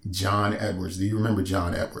name? John Edwards. Do you remember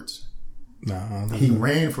John Edwards? No. He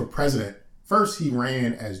ran for president. First he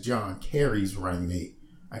ran as John Kerry's running mate.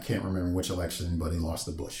 I can't remember which election, but he lost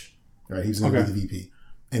to Bush. Right, he was going to be the VP.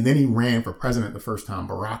 And then he ran for president the first time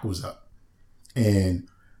Barack was up. And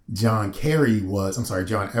John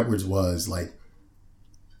Edwards was like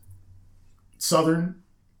Southern,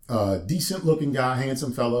 decent looking guy,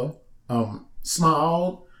 handsome fellow,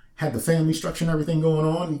 smiled, had the family structure and everything going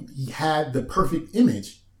on. He had the perfect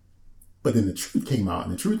image. But then the truth came out,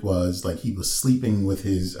 and the truth was like he was sleeping with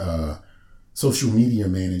his social media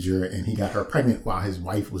manager, and he got her pregnant while his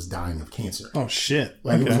wife was dying of cancer. Oh shit!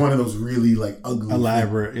 Like It was one of those really like ugly,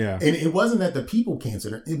 elaborate, things. And it wasn't that the people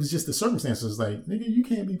canceled her; it was just the circumstances. Like, nigga, you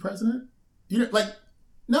can't be president.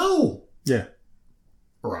 No. Yeah.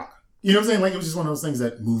 Barack. You know what I'm saying? Like, it was just one of those things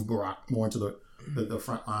that moved Barack more into the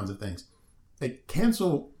front lines of things. Like,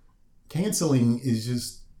 canceling is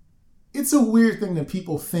just, it's a weird thing that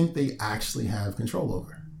people think they actually have control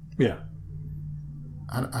over. Yeah.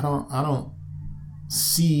 I don't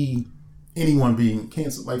see anyone being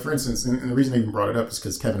canceled. Like, for instance, and the reason I even brought it up is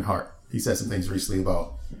because Kevin Hart, he said some things recently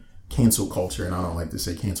about cancel culture, and I don't like to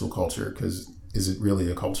say cancel culture because is it really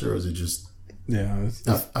a culture or is it just is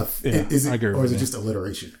it just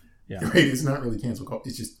alliteration? Yeah. Right? It's not really cancel culture,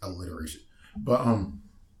 it's just alliteration. But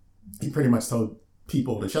he pretty much told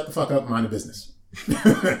people to shut the fuck up and mind the business.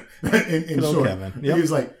 in short, Kevin. Yep. He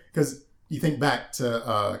was like, because you think back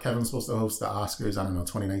to Kevin was supposed to host the Oscars, I don't know,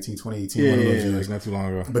 2019, 2018, one of those years. Not too long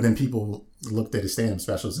ago. But then people looked at his stand-up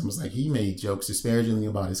specials and was like, he made jokes disparagingly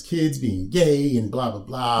about his kids being gay and blah, blah,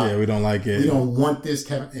 blah. Yeah, we don't like it. We don't want this,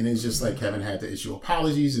 Kevin. And it's just like Kevin had to issue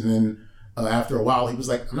apologies. And then after a while, he was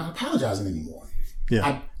like, I'm not apologizing anymore.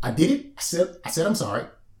 Yeah. I did it. I said, I'm sorry.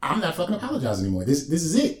 I'm not fucking apologizing anymore. This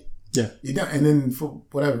is it. Yeah. And then for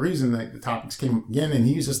whatever reason, like the topics came up again and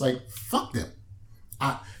he was just like, fuck them.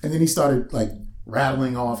 And then he started like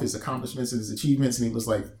rattling off his accomplishments and his achievements. And he was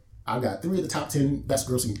like, I got 3 of the top 10 best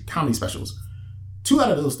grossing comedy specials. 2 out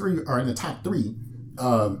of those 3 are in the top 3.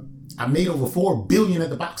 I made over $4 billion at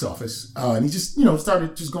the box office. And he just,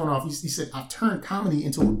 started just going off. He said, I've turned comedy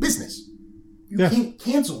into a business. You can't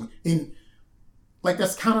cancel. And like,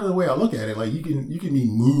 that's kind of the way I look at it. Like, you can be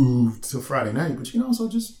moved to Friday night, but you can also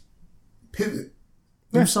just pivot.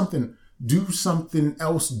 Do something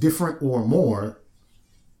else different or more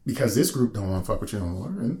because this group don't want to fuck with you no more.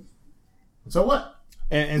 And so what?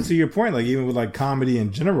 And to your point, like, even with like comedy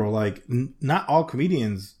in general, like not all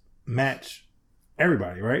comedians match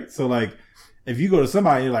everybody, right? So like, if you go to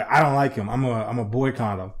somebody, you're like, I don't like him, I'm a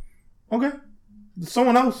boycott him. Okay.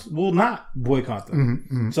 Someone else will not boycott them.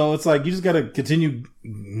 Mm-hmm, mm-hmm. So it's like, you just got to continue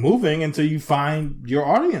moving until you find your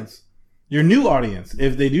audience. your new audience,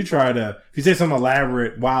 if they do try to, if you say some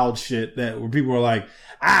elaborate, wild shit that where people are like,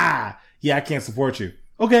 yeah, I can't support you.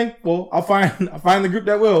 Okay, well, I'll find the group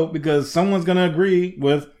that will, because someone's gonna agree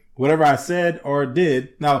with whatever I said or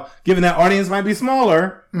did. Now, given that audience might be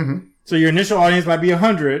smaller, so your initial audience might be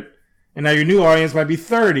 100, and now your new audience might be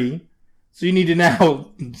 30. So you need to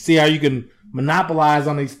now see how you can monopolize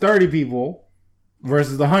on these 30 people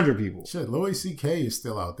versus the 100 people. Shit, Louis C.K. is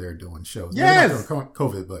still out there doing shows. Yes. Maybe not during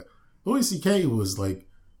COVID, but Louis C.K. was like,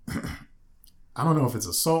 I don't know if it's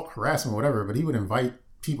assault, harassment, whatever, but he would invite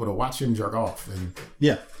people to watch him jerk off. And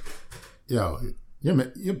yeah. Your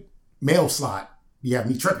mail slot, you have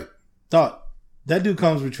me tripping. Thought that dude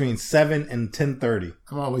comes between 7 and 10:30.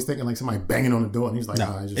 I'm always thinking like somebody banging on the door, and he's like, "No,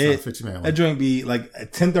 I just trying to fit your mail." That joint be like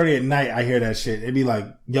at 10:30 at night. I hear that shit. It'd be like,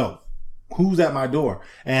 "Yo, who's at my door?"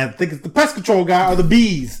 And I think it's the pest control guy or the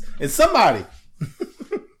bees. It's somebody.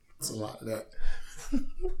 It's a lot of that.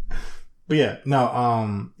 But yeah,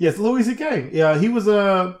 no, yes, Louis C.K. Yeah, he was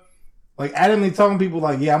like adamantly telling people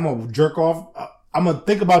like, "Yeah, I'm gonna jerk off. I'm gonna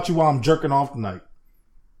think about you while I'm jerking off tonight."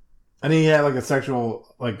 And then he had like a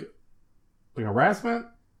sexual like harassment.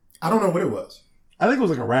 I don't know what it was. I think it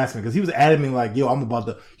was like harassment because he was adamant like, "Yo, I'm about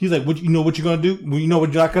to." He's like, "What? You know what you're gonna do? You know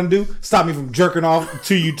what you're not gonna do? Stop me from jerking off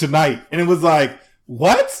to you tonight." And it was like,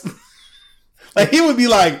 what? Like he would be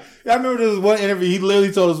like, I remember there was one interview. He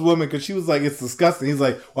literally told this woman because she was like, "It's disgusting." He's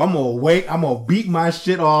like, "Well, I'm gonna wait. I'm gonna beat my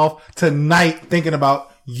shit off tonight, thinking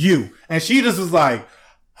about you." And she just was like,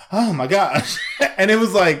 "Oh my gosh!" And it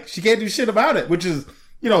was like she can't do shit about it, which is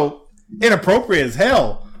inappropriate as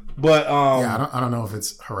hell. But yeah, I don't know if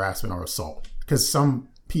it's harassment or assault because some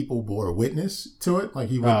people bore witness to it. Like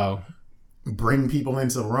he would bring people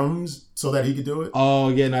into rooms so that he could do it. Oh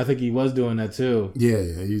yeah, and I think he was doing that too. Yeah,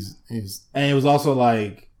 he's and it was also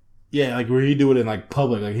like like where he do it in like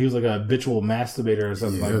public, like he was like a habitual masturbator or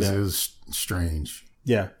something like that. It was strange.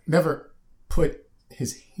 Yeah, never put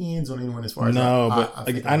his hands on anyone as far as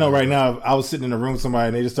I know right now. If I was sitting in a room with somebody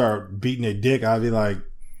and they just start beating their dick, I'd be like,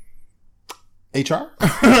 HR?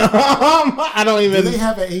 I don't even. Do they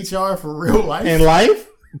have an HR for real life? In life?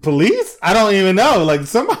 Police? I don't even know. Like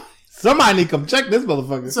somebody need to come check this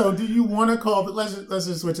motherfucker. So do you want to call? But let's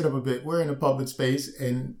just switch it up a bit. We're in a public space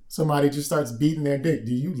and somebody just starts beating their dick.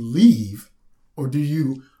 Do you leave, or do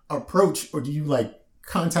you approach, or do you like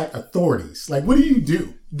contact authorities? Like, what do you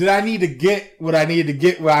do? Did I need to get what I needed to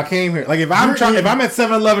get where I came here? Like if I'm at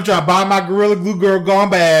 7-Eleven trying to buy my Gorilla Glue Girl Gone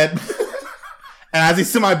Bad, and I see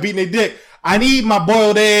somebody beating their dick. I need my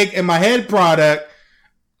boiled egg and my head product.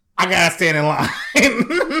 I gotta stand in line.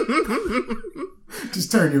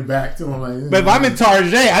 Just turn your back to them. Like, but if I'm in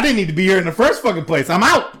Target, I didn't need to be here in the first fucking place. I'm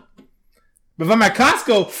out. But if I'm at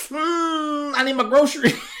Costco, I need my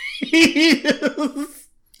groceries.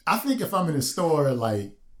 I think if I'm in a store,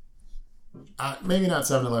 like, maybe not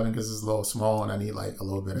 7-Eleven because it's a little small and I need like a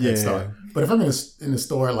little bit of head start. But if I'm in a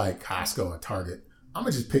store like Costco or Target, I'm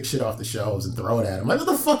gonna just pick shit off the shelves and throw it at him. Like, what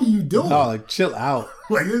the fuck are you doing? No, like chill out.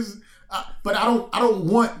 Like this, but I don't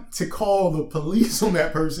want to call the police on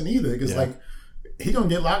that person either because like he gonna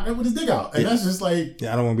get locked up with his dick out, and that's just like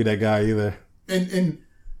I don't want to be that guy either. And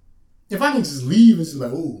if I can just leave, it's just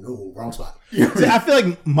like, oh no, wrong spot. You know See, I feel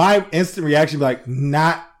like my instant reaction would be like,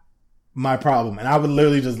 not my problem, and I would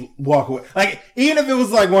literally just walk away. Like even if it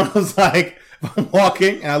was like one of those like if I'm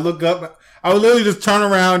walking and I look up. I would literally just turn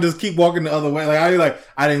around and just keep walking the other way. Like, I'd be like,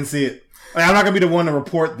 I didn't see it. Like, I'm not going to be the one to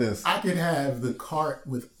report this. I could have the cart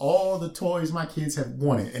with all the toys my kids have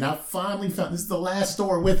wanted. And I finally found, this is the last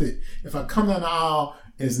store with it. If I come down the aisle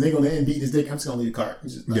and this nigga on the end beating his dick, I'm just going to leave the cart.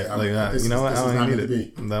 It's just like, you know what? I don't even need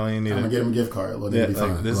it. I don't even need it. I'm going to get him a gift card. Little nigga be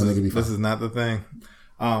fine. This is not the thing.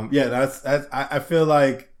 That's I feel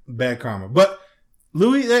like bad karma. But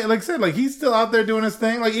Louis, like I said, like he's still out there doing his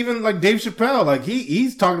thing. Like even like Dave Chappelle, like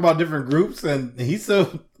he's talking about different groups and he's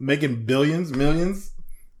still making billions, millions,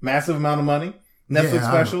 massive amount of money. Netflix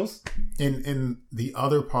specials. And the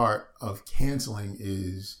other part of canceling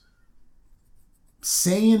is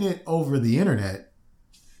saying it over the internet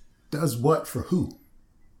does what for who?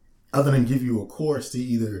 Other than give you a course to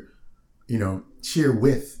either, cheer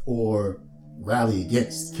with or rally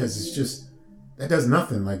against. Because it's just, that does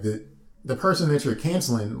nothing. Like the person that you're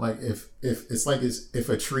canceling, like if it's like if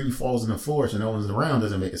a tree falls in the forest and no one's around,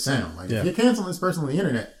 doesn't make a sound. Like if you're canceling this person on the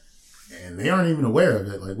internet and they aren't even aware of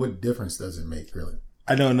it, like what difference does it make really?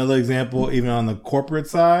 I know another example, even on the corporate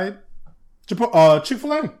side,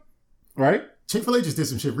 Chick-fil-A, right? Chick-fil-A just did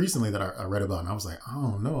some shit recently that I read about, and I was like, I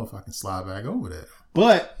don't know if I can slide back over that.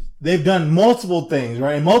 But they've done multiple things,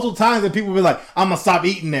 right? And multiple times that people will be like, I'm gonna stop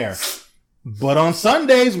eating there. But on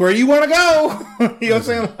Sundays, where you want to go? You know what I'm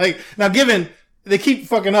saying? Like, now given they keep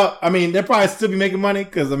fucking up. I mean, they'll probably still be making money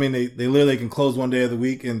because, I mean, they literally can close one day of the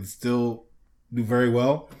week and still do very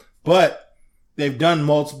well. But they've done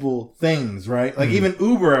multiple things, right? Like even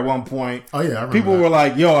Uber at one point. Oh, yeah. I remember people that. were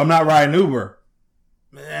like, yo, I'm not riding Uber.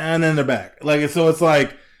 And then they're back. Like, so it's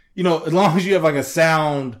like, you know, as long as you have like a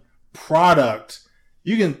sound product,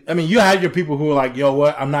 you can, I mean, you have your people who are like, yo,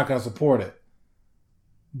 what? I'm not going to support it.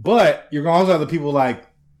 But you're going to also have the people like,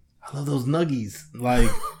 I love those nuggies. Like,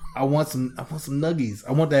 I want some nuggies.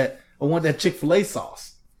 I want that Chick-fil-A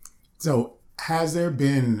sauce. So has there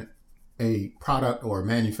been a product or a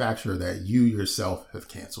manufacturer that you yourself have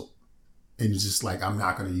canceled? And it's just like, I'm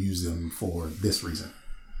not going to use them for this reason.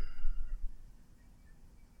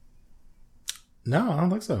 No, I don't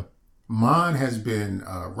think so. Mine has been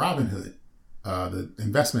Robinhood, the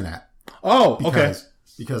investment app. Oh, okay.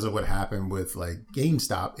 Because of what happened with like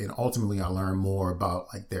GameStop, and ultimately I learned more about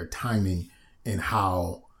like their timing and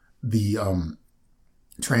how the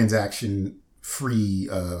transaction free,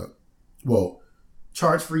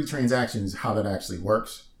 charge free transactions, how that actually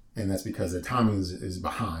works, and that's because their timing is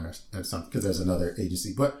behind or something. Because there's another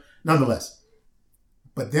agency, but nonetheless.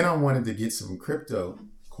 But then I wanted to get some crypto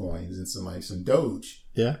coins and some Doge.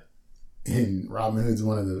 Yeah. And Robinhood's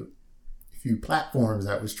one of the few platforms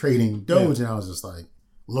that was trading Doge, and I was just like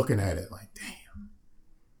looking at it like, damn.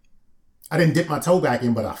 I didn't dip my toe back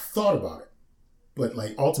in, but I thought about it. But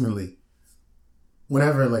like ultimately,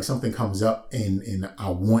 whenever like something comes up and I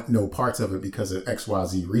want no parts of it because of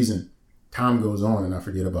XYZ reason, time goes on and I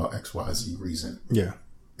forget about XYZ reason. Yeah.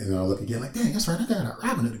 And then I look again like, dang, that's right, I got a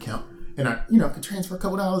Robinhood account. And I, can transfer a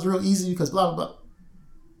couple dollars real easy because blah, blah, blah.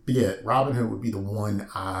 But yeah, Robinhood would be the one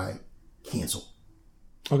I cancel.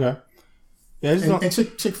 Okay. Yeah, and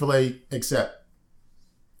Chick-fil-A, except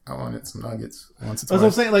I wanted some nuggets once or that's twice. what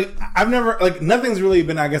I'm saying. Like, I've never, like, nothing's really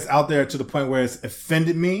been, I guess, out there to the point where it's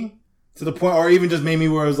offended me to the point, or even just made me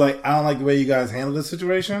where it was like, I don't like the way you guys handle this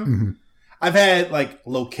situation. Mm-hmm. I've had, like,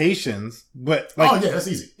 locations, but, like. Oh, yeah, that's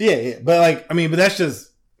easy. Yeah. But, like, I mean, but that's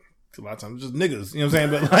just, a lot of times, just niggas. You know what I'm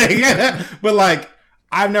saying? But, like, but, like,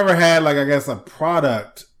 I've never had, like, I guess, a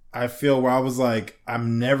product, I feel, where I was like,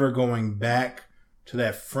 I'm never going back to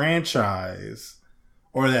that franchise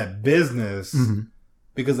or that business. Mm-hmm.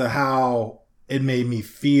 Because of how it made me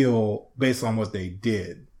feel based on what they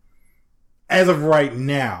did. As of right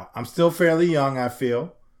now, I'm still fairly young, I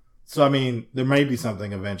feel. So, I mean, there may be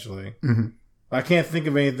something eventually. Mm-hmm. But I can't think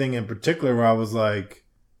of anything in particular where I was like,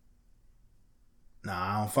 nah,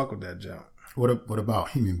 I don't fuck with that junk. What about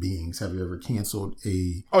human beings? Have you ever canceled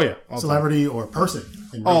a celebrity or a person?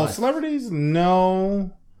 Celebrities?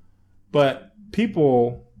 No. But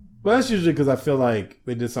people... Well, that's usually because I feel like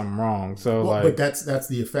they did something wrong. So, but that's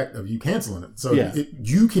the effect of you canceling it. So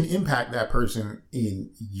you can impact that person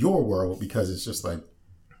in your world because it's just like,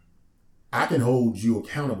 I can hold you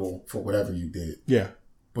accountable for whatever you did. Yeah.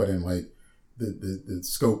 But in like the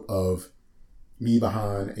scope of me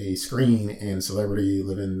behind a screen and a celebrity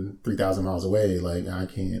living 3,000 miles away, like I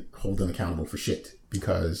can't hold them accountable for shit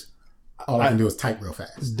because all I can do is type real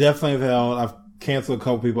fast. It's definitely hell. I've canceled a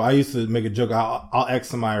couple people. I used to make a joke. I'll X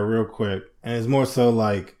somebody real quick, and it's more so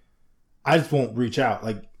like I just won't reach out.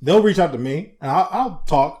 Like they'll reach out to me, and I'll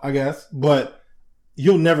talk, I guess, but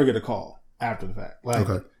you'll never get a call after the fact. Like,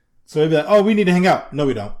 okay. So it'd be like, oh, we need to hang out. No,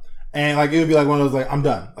 we don't. And like it would be like one of those like, I'm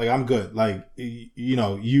done. Like I'm good. Like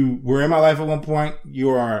you were in my life at one point. You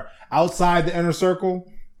are outside the inner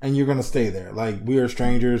circle, and you're gonna stay there. Like we are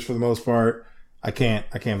strangers for the most part. I can't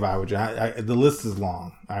vibe with you. The list is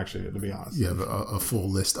long, actually, to be honest. You have a full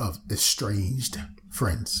list of estranged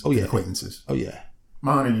friends, acquaintances. Oh, yeah.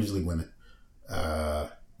 Mine are usually women.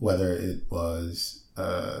 Whether it was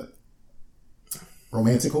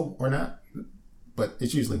romantical or not, but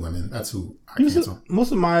it's usually women. That's who I cancel.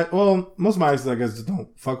 Most of my exes, I guess, just don't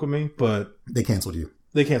fuck with me, but... They canceled you.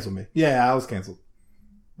 They canceled me. Yeah, I was canceled.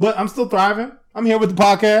 But I'm still thriving. I'm here with the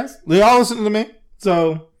podcast. They're all listening to me.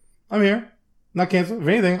 So, I'm here. Not canceled. If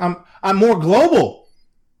anything, I'm more global.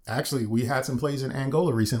 Actually, we had some plays in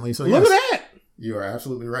Angola recently. So look at that. You are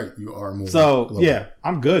absolutely right. You are more global. Yeah,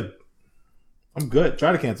 I'm good.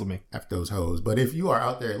 Try to cancel me. F those hoes. But if you are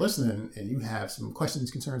out there listening and you have some questions,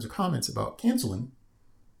 concerns, or comments about canceling,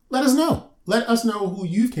 let us know. Let us know who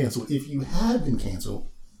you've canceled if you have been canceled.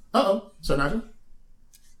 Uh-oh. Sir Nigel?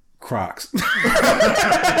 Crocs.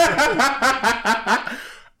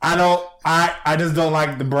 I just don't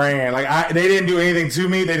like the brand. Like they didn't do anything to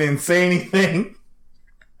me. They didn't say anything.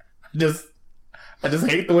 I just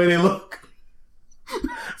hate the way they look.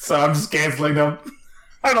 So I'm just canceling them.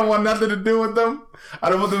 I don't want nothing to do with them. I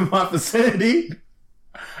don't want them in my vicinity.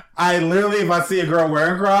 I literally, if I see a girl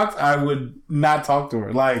wearing Crocs, I would not talk to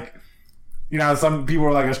her. Like, You know, some people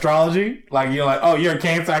are like astrology. Like, you're like, oh, you're a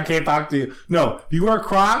Cancer, I can't talk to you. No, if you wear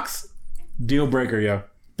Crocs, deal breaker, yo.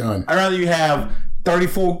 Done. I'd rather you have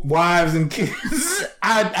 34 wives and kids.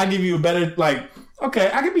 I give you a better, like,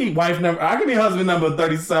 okay, I could be husband number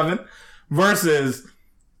 37 versus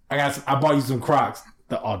I bought you some Crocs.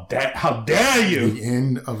 How dare you? The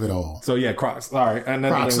end of it all. So yeah, Crocs. Sorry.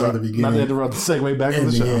 Crocs are the beginning. Not to interrupt the segue back to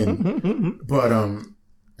the show. End. But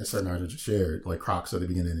as Sir Nigel just shared, like Crocs are the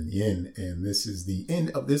beginning and the end. And this is the end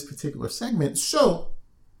of this particular segment. So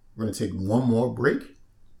we're going to take one more break.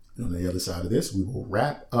 And on the other side of this, we will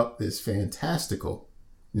wrap up this fantastical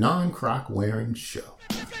non-Croc wearing show.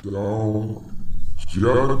 Don't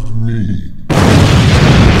judge me.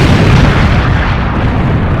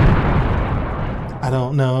 I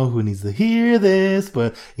don't know who needs to hear this,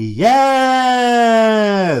 but yes!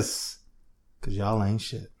 Because y'all ain't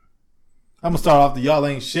shit. I'm going to start off the y'all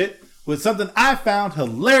ain't shit with something I found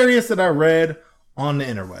hilarious that I read on the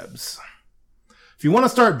interwebs. If you want to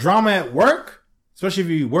start drama at work, especially if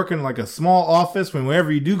you work in like a small office,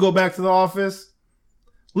 whenever you do go back to the office,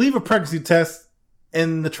 leave a pregnancy test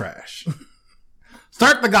in the trash.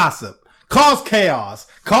 Start the gossip. Cause chaos.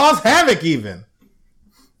 Cause havoc even.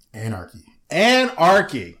 Anarchy.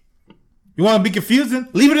 You want to be confusing?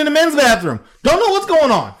 Leave it in the men's bathroom. Don't know what's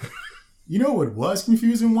going on. You know what was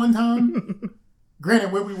confusing one time?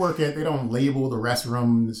 Granted, where we work at, they don't label the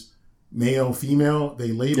restrooms male, female.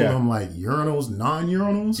 They label them like urinals,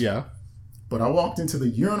 non-urinals. Yeah. But I walked into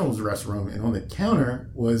the urinals restroom, and on the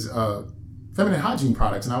counter was feminine hygiene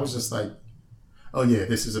products, and I was just like, "Oh yeah,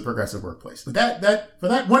 this is a progressive workplace." But that for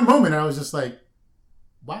that one moment, I was just like,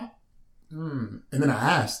 "What?" And then I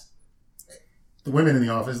asked the women in the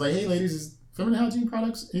office, like, "Hey, ladies, is feminine hygiene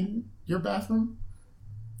products in your bathroom?"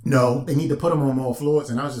 No, they need to put them on more floors,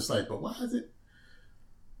 and I was just like, "But why is it?"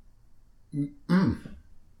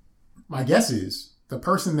 My guess is the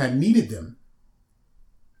person that needed them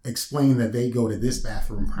explained that they go to this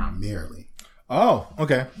bathroom primarily. Oh,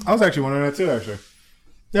 okay. I was actually wondering that too, actually.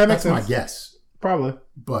 Yeah, that's my guess. Probably.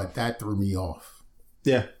 But that threw me off.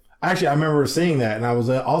 Yeah. Actually, I remember seeing that, and I was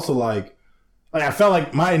also like I felt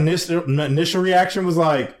like my initial reaction was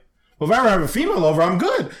like, well, if I ever have a female over, I'm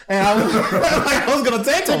good. And I was I was gonna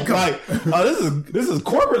take them. Like, oh, this is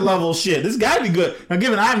corporate level shit. This gotta be good. Now,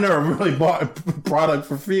 given I've never really bought a product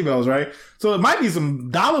for females, right? So it might be some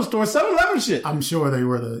dollar store 7-Eleven shit. I'm sure they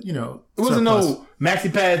were the, it wasn't no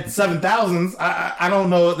MaxiPad 7000s. I don't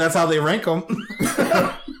know. That's how they rank them.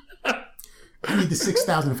 I need the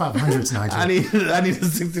 6,500s, Nigel. I need the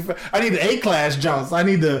 65. I need the A class Jones. I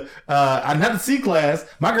need the I not the C class.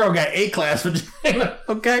 My girl got A class vagina.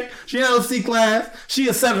 Okay, she ain't no C class. She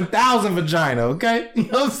a 7,000 vagina. Okay, you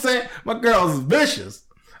know what I'm saying? My girl's vicious.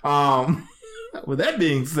 With that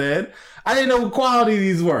being said, I didn't know what quality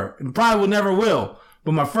these were, and probably never will.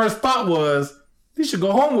 But my first thought was, you should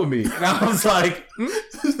go home with me. And I was like,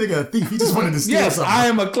 this nigga a thief. He just wanted to steal something. I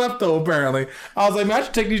am a klepto, apparently. I was like, man, I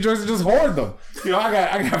should take these joints and just hoard them.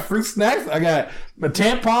 I got fruit snacks, I got my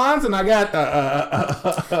tampons, and I got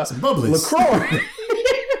some bubblies. LaCroix.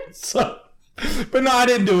 But no, I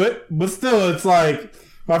didn't do it. But still, it's like,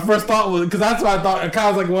 my first thought was, because that's what I thought. It kind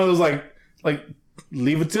of was like one of those, like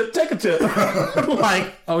leave a tip, take a tip.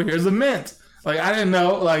 Like, oh, here's a mint. Like, I didn't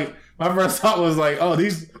know. Like, my first thought was like, oh,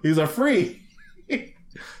 these are free.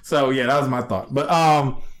 So yeah, that was my thought. But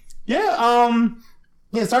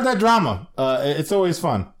start that drama. It's always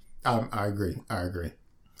fun. I agree.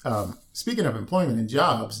 Speaking of employment and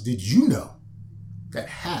jobs, did you know that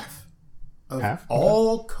half of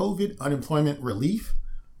all COVID unemployment relief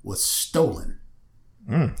was stolen?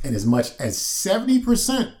 And as much as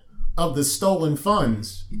 70% of the stolen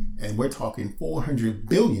funds, and we're talking $400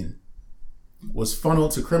 billion, was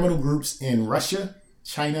funneled to criminal groups in Russia,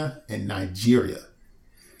 China, and Nigeria.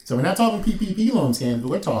 So we're not talking PPP loan scams, but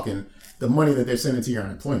we're talking the money that they're sending to your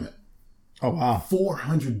unemployment. Oh, wow.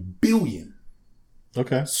 $400 billion.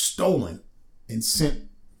 Okay. Stolen and sent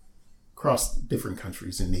across different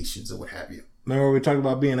countries and nations or what have you. Remember we talked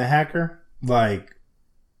about being a hacker? Like,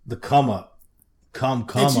 the come up.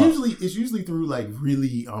 It's usually through like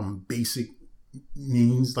really basic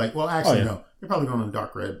means. Like, well, actually, no. You're probably going on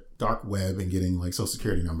dark web and getting like social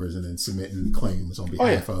security numbers and then submitting claims on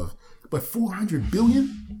behalf of. But $400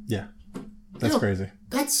 billion? Yeah. That's crazy.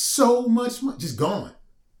 That's so much money. Just gone.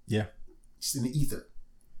 Yeah. Just in the ether.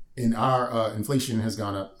 And our inflation has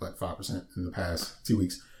gone up like 5% in the past 2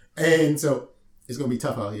 weeks. And so it's going to be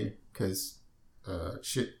tough out here because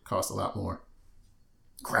shit costs a lot more.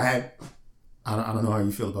 Crab. I don't know how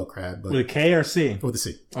you feel about crab. But with a K or C? With a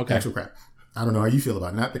C. Okay. Actual crab. I don't know how you feel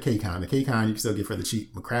about it. Not the K kind. The K kind you can still get for the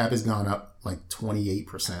cheap. But crab has gone up like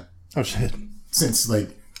 28%. Oh shit. since like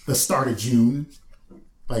the start of June.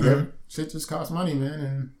 Like shit just costs money, man,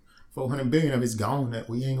 and 400 billion of it's gone that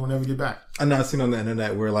we ain't gonna ever get back. I know I've seen on the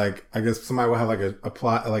internet where like I guess somebody will have like a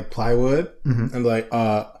plywood and like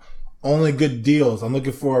only good deals. I'm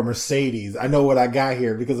looking for a Mercedes. I know what I got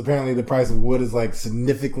here because apparently the price of wood is like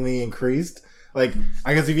significantly increased. Like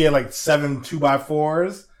I guess if you had like 7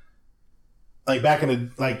 2x4s, like back in the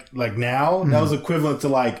like now, that was equivalent to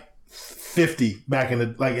like 50 back in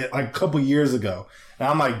the like a couple years ago. And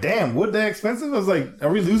I'm like, damn, wood that expensive? I was like, are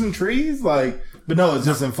we losing trees? Like, but no, it's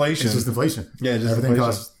just inflation. It's just inflation. Yeah, just everything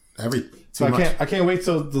inflation. costs So much. I can't wait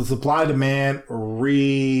till the supply demand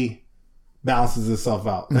rebalances itself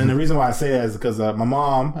out. And the reason why I say that is because my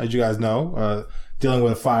mom, as you guys know, dealing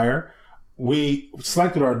with a fire, we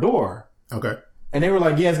selected our door. Okay. And they were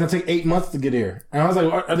like, yeah, it's going to take 8 months to get here. And I was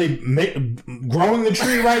like, are they growing the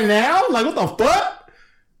tree right now? Like, what the fuck?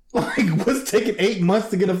 Like, what's taking 8 months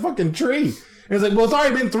to get a fucking tree? And it's like, well, it's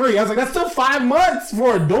already been 3. I was like, that's still 5 months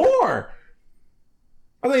for a door.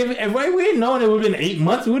 I was like, if we had known it would have been 8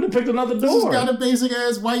 months, we would have picked another door. This has got a basic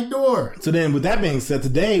ass white door. So then, with that being said,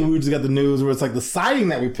 today we just got the news where it's like the siding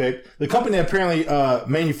that we picked. The company that apparently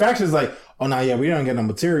manufactures is like, oh no, yeah, we don't get no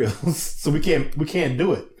materials, so we can't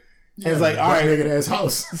do it. And it's like, all right, nigga ass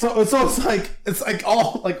house. So it's like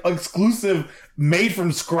all like exclusive, made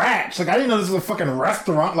from scratch. Like I didn't know this was a fucking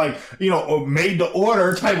restaurant, like made to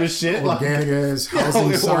order type of shit. Organic ass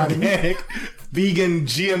housing siding. Organic, vegan,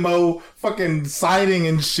 GMO fucking siding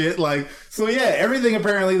and shit. Like so, yeah, everything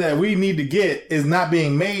apparently that we need to get is not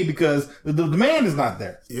being made because the demand is not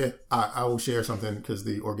there. Yeah, I will share something because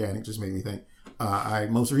the organic just made me think. I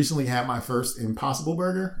most recently had my first Impossible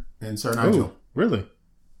Burger in Sir Nigel. Ooh, really?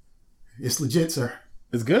 It's legit, sir.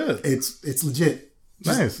 It's good. It's legit.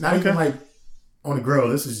 Just Nice. Not Okay. even like on the grill.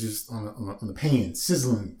 This is just on the pan,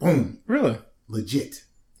 sizzling. Boom. Really? Legit.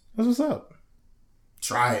 That's what's up.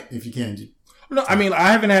 Try it if you can. No, I mean,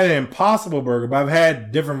 I haven't had an Impossible Burger, but I've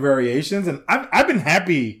had different variations, and I've been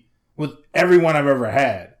happy with every one I've ever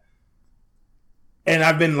had. And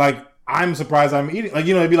I've been like, I'm surprised I'm eating. Like,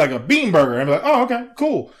 it'd be like a bean burger, and I'd be like, oh, okay,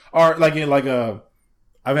 cool. Or like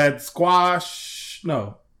I've had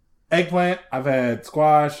eggplant. I've had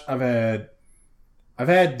squash. I've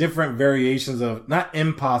had different variations of not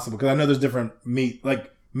Impossible because I know there's different meats, quote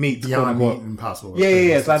Beyond unquote. Meat, Impossible.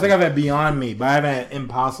 Yeah. So I think I've had Beyond Meat, but I haven't had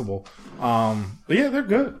Impossible. But yeah, they're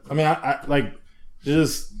good. I mean, I like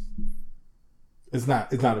just it's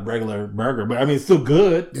not a regular burger, but I mean, it's still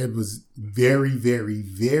good. It was very, very,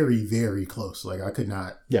 very, very close. Like I could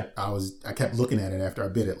not. Yeah. I kept looking at it after I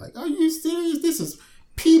bit it. Like, are you serious? This is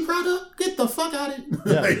pea product? Get the fuck out of it.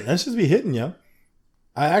 Yeah, that should be hitting, yo.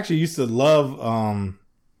 I actually used to love.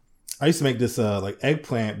 I used to make this like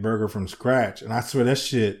eggplant burger from scratch, and I swear that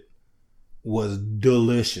shit was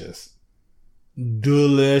delicious.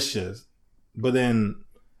 But then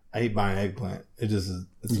I hate buying eggplant. It just is.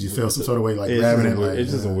 You just feel some sort of way, like it's grabbing just it. Like,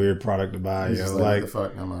 it's just a weird product to buy. it's Yo. just Like, what the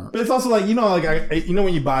fuck? I'm out. but it's also like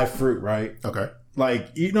when you buy fruit, right? Okay. Like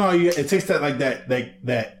it takes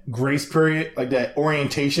that grace period, like that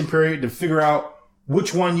orientation period, to figure out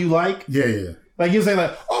which one you like. Yeah. Like you say,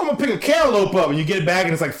 like, oh, I'm gonna pick a cantaloupe up, and you get it back,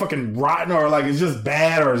 and it's like fucking rotten, or like it's just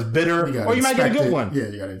bad, or it's bitter, or you might get a good one. Yeah,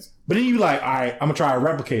 you got it. But then you like, all right, I'm gonna try to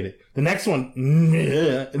replicate it. The next one,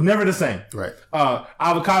 never the same. Right.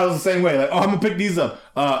 Avocados the same way. Like, oh, I'm gonna pick these up.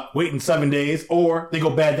 Waiting 7 days, or they go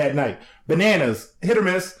bad that night. Bananas, hit or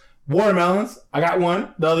miss. Watermelons, I got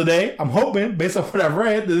one the other day. I'm hoping, based on what I've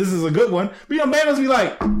read, that this is a good one. But bananas be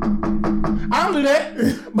like, I don't do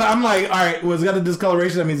that. But I'm like, all right, well, it's got a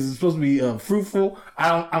discoloration. That means it's supposed to be fruitful.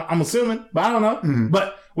 I'm assuming, but I don't know. Mm-hmm.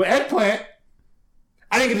 But with eggplant,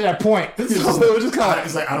 I didn't get to that point. So it was just kind of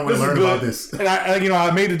it's like, I don't want to learn about this. And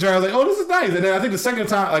I made the journey. I was like, oh, this is nice. And then I think the second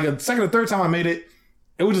or third time I made it,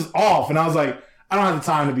 it was just off. And I was like, I don't have the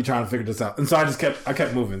time to be trying to figure this out. And so I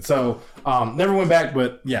kept moving. So never went back.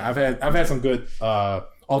 But yeah, I've had some good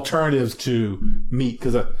alternatives to meat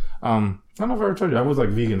because I don't know if I ever told you I was like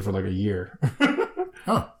vegan for like a year.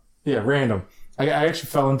 Huh? Yeah, random. I actually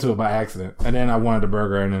fell into it by accident, and then I wanted a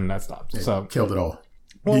burger, and then that stopped. Yeah, So killed it all.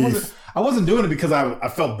 well, I wasn't doing it because I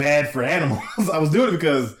felt bad for animals. I was doing it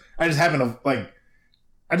because I just happened to like.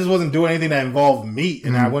 I just wasn't doing anything that involved meat,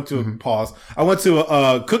 and I went to I went to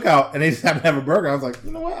a cookout, and they just happened to have a burger. I was like,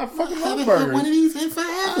 you know what? I fucking love burgers. One of these in forever.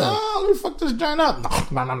 Oh, let me fuck this joint up. No.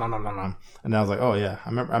 And I was like, oh yeah,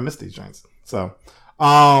 I missed these joints. So,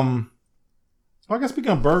 I guess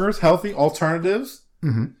speaking of burgers, healthy alternatives.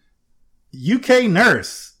 UK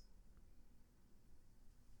nurse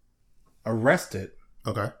arrested.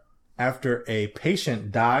 Okay. After a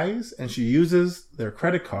patient dies and she uses their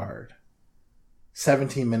credit card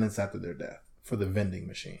 17 minutes after their death for the vending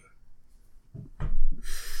machine.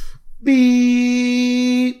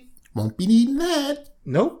 Beep. Won't be needing that.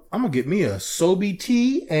 Nope. I'm going to get me a Sobe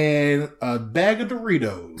tea and a bag of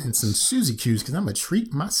Doritos. And some Suzy Q's because I'm going to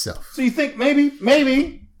treat myself. So you think maybe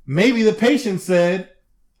the patient said,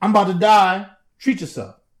 I'm about to die. Treat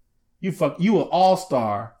yourself. You an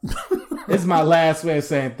all-star. It's my last way of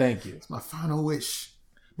saying thank you. It's my final wish.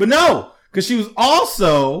 But no, because she was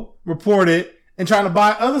also reported and trying to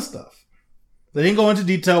buy other stuff. They didn't go into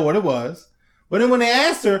detail what it was. But then when they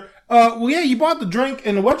asked her, well, yeah, you bought the drink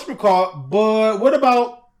and the whatchamacallit, but what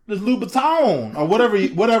about the Louboutin or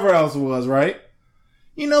whatever else it was, right?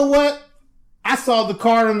 You know what? I saw the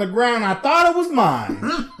card on the ground. I thought it was mine.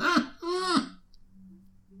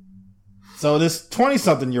 So this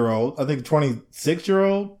 20-something-year-old, I think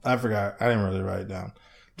 26-year-old, I forgot. I didn't really write it down.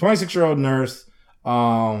 26-year-old nurse,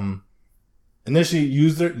 initially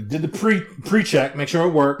did the pre-check, make sure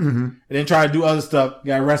it worked, and then tried to do other stuff.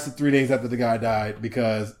 Got arrested 3 days after the guy died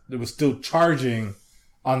because it was still charging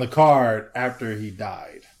on the card after he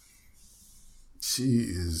died. She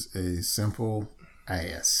is a simple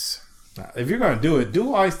ass. Now, if you're going to do it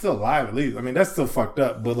while he's still alive at least. I mean, that's still fucked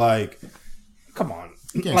up, but like, come on.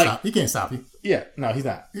 He can't stop you. Yeah, no, he's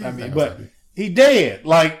not. But he dead.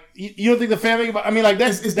 Like, you don't think the family? I mean, like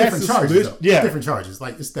that's different charges. Yeah, it's different charges.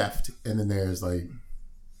 Like it's theft, and then there's like,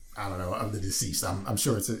 I don't know, of the deceased. I'm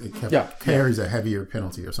sure it carries a heavier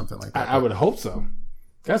penalty or something like that. I would hope so.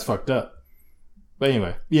 That's fucked up. But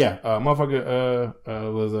anyway, yeah, motherfucker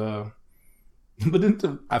was but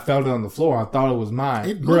then I found it on the floor. I thought it was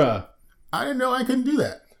mine, bruh. I didn't know I couldn't do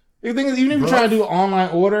that. The thing is, even if you try to do an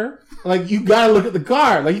online order, like, you gotta look at the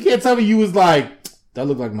card. Like, you can't tell me you was like, that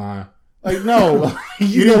looked like mine. Like, no.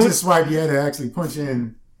 you didn't just swipe. You had to actually punch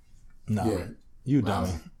in. No. Yeah. You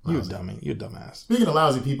dummy. You a dummy. You a dumbass. Speaking of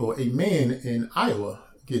lousy people, a man in Iowa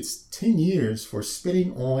gets 10 years for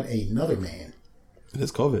spitting on another man. It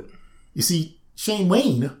is COVID. You see, Shane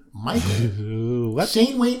Wayne Michael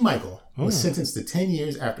was sentenced to 10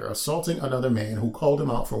 years after assaulting another man who called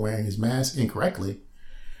him out for wearing his mask incorrectly,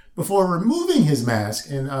 before removing his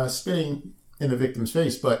mask and spitting in the victim's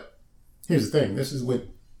face. But here's the thing. This is what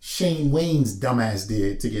Shane Wayne's dumbass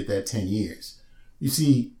did to get that 10 years. You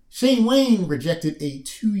see, Shane Wayne rejected a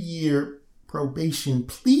 2-year probation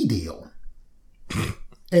plea deal.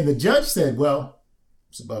 And the judge said, well,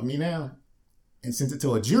 it's above me now. And sent it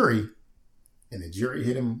to a jury. And the jury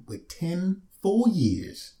hit him with 10 full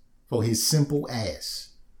years for his simple ass.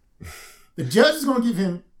 The judge is going to give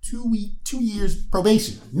him 2 years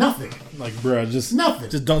probation. Nothing. Like, bro, just nothing.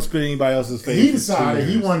 Just don't spit in anybody else's face. He decided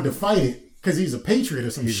he wanted to fight it because he's a patriot or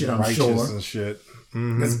some shit, I'm sure. And shit.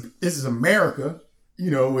 Mm-hmm. This is America,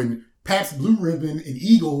 and Pabst Blue Ribbon and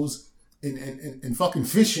Eagles and fucking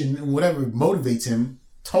fishing and whatever motivates him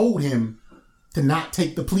told him to not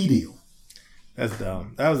take the plea deal. That's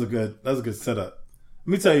dumb. That was a good setup.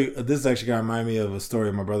 Let me tell you, this actually got remind me of a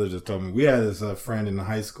story my brother just told me. We had this friend in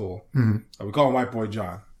high school. Mm-hmm. We call him White Boy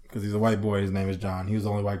John because he's a white boy. His name is John. He was the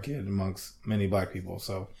only white kid amongst many black people.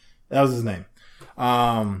 So that was his name.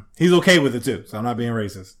 He's okay with it too. So I'm not being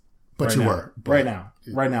racist. But right you now. were. Right now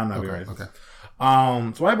I'm not being racist. Okay.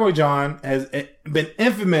 So White Boy John has been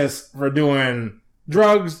infamous for doing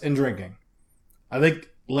drugs and drinking. I think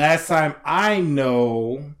last time I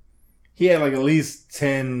know, he had like at least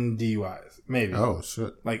 10 DUIs. Maybe. Oh,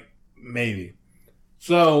 shit. Like, maybe.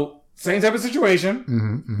 So, same type of situation.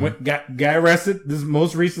 Mm-hmm, mm-hmm. Got arrested this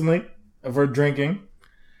most recently for drinking.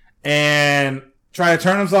 And try to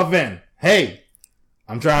turn himself in. Hey,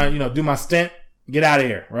 I'm trying to, do my stint. Get out of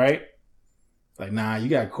here, right? Like, nah, you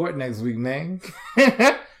got court next week, man.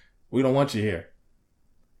 We don't want you here.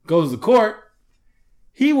 Goes to court.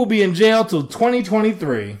 He will be in jail till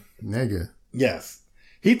 2023. Nigga. Yes.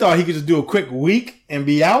 He thought he could just do a quick week and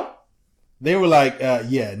be out. They were like,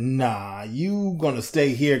 you gonna stay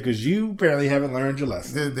here because you apparently haven't learned your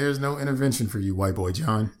lesson. There's no intervention for you, White Boy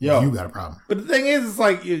John. Yo, you got a problem. But the thing is, it's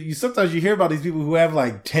like, you sometimes you hear about these people who have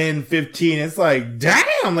like 10, 15. It's like,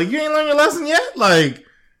 damn, like, you ain't learned your lesson yet? Like,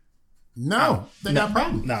 no, they got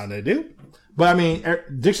problems. No, they do. But I mean,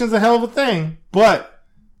 addiction's a hell of a thing, but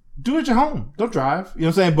do it at your home. Don't drive. You know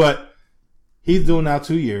what I'm saying? But he's doing now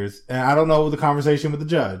 2 years, and I don't know the conversation with the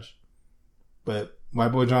judge, but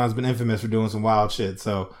White Boy John's been infamous for doing some wild shit.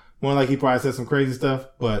 So, more like he probably said some crazy stuff.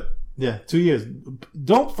 But, yeah, 2 years.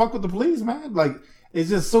 Don't fuck with the police, man. Like, it's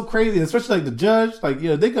just so crazy. Especially, like, the judge. Like,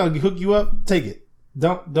 they gonna hook you up. Take it.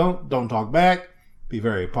 Don't talk back. Be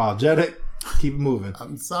very apologetic. Keep it moving.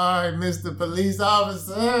 I'm sorry, Mr. Police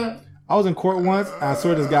Officer. I was in court once, and I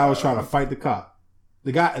swear this guy was trying to fight the cop.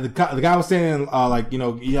 The guy was saying,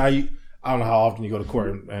 I don't know how often you go to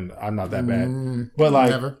court, and I'm not that bad. But like,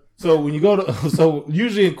 never. So when you go to, so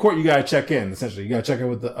usually in court, you gotta check in. Essentially, you gotta check in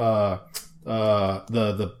with the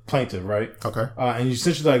plaintiff, right? Okay. And you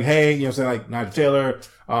essentially like, hey, you know what I'm saying, like Nigel Taylor,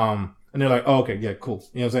 and they're like, oh, okay, yeah, cool.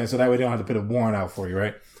 You know what I'm saying? So that way they don't have to put a warrant out for you,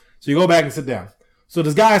 right? So you go back and sit down. So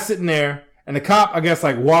this guy's sitting there, and the cop, I guess,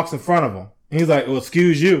 like walks in front of him, and he's like, well,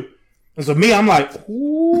 excuse you. And so me, I'm like,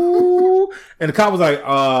 ooh. And the cop was like,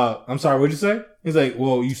 I'm sorry, what'd you say? He's like,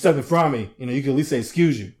 well, you stepped in front of me. You know, you can at least say,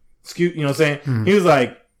 excuse you. You know what I'm saying? He was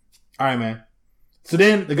like, all right, man. So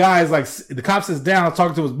then the guy is like, the cop sits down,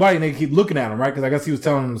 talking to his buddy, and they keep looking at him, right? Because I guess he was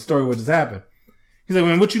telling him the story of what just happened. He's like,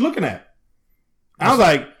 man, what you looking at? I was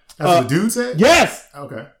like, that's what the dude said? Yes.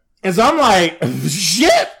 Okay. And so I'm like,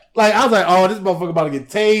 shit. Like, I was like, oh, this motherfucker about to get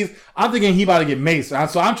tased. I'm thinking he about to get maced.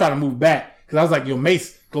 So I'm trying to move back. Because I was like, yo,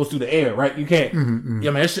 mace goes through the air, right? You can't.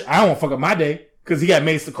 Yeah, man, I don't want to fuck up my day. Because he got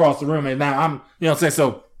maced across the room. And now I'm, you know what I'm saying?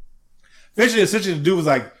 So, essentially, the dude was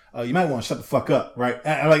like, you might want to shut the fuck up, right?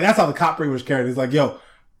 And like, that's how the cop pretty much carried it. He's like, yo,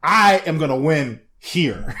 I am going to win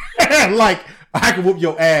here. Like, I can whoop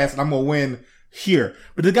your ass and I'm going to win here.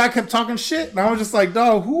 But the guy kept talking shit. And I was just like,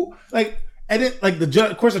 dog, who? Like, and then, like,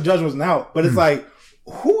 of course, the judge wasn't out. But it's like,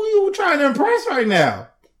 who are you trying to impress right now?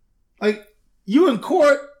 Like, you in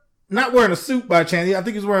court, not wearing a suit by chance. I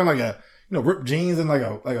think he was wearing like a, you know, ripped jeans and like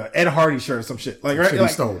a Ed Hardy shirt or some shit. Like, right? Shit like,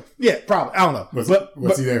 he stole. Yeah, probably. I don't know.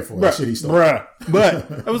 What's he there for? Bruh, Shit he stole. Bruh.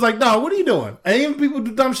 But I was like, no, what are you doing? And even people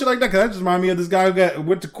do dumb shit like that. Cause that just reminded me of this guy who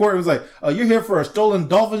went to court and was like, oh, you're here for a stolen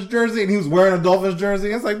Dolphins jersey? And he was wearing a Dolphins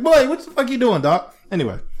jersey. It's like, boy, what the fuck you doing, dog?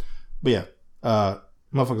 Anyway. But yeah,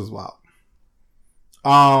 motherfuckers wild.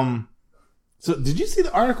 So did you see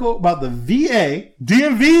the article about the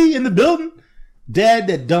DMV in the building? Dad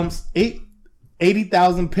that dumps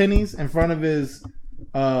 80,000 pennies in front of his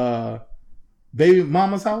baby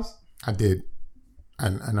mama's house? I did.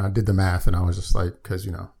 And I did the math and I was just like, because,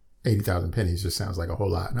 you know, 80,000 pennies just sounds like a whole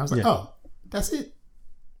lot. And I was like, oh, that's it.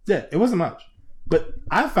 Yeah, it wasn't much. But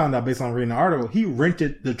I found out based on reading the article, he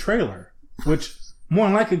rented the trailer, which more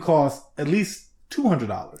than likely cost at least $200.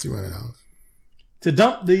 $200. To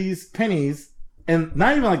dump these pennies, and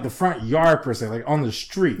not even like the front yard per se, like on the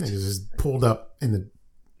street. He just pulled up in the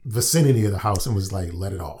vicinity of the house and was like,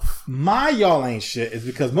 let it off. My y'all ain't shit is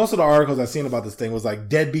because most of the articles I've seen about this thing was like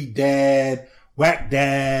deadbeat dad, whack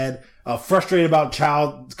dad, frustrated about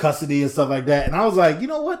child custody and stuff like that. And I was like, you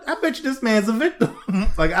know what? I bet you this man's a victim.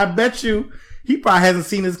 Like, I bet you he probably hasn't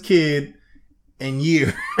seen his kid in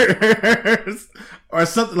years or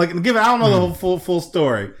something. Like, I don't know the whole full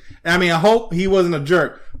story. And I mean, I hope he wasn't a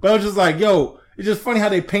jerk, but I was just like, yo, it's just funny how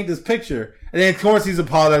they paint this picture. And then, of course, he's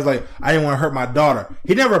apologized, like, I didn't want to hurt my daughter.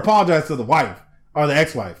 He never apologized to the wife or the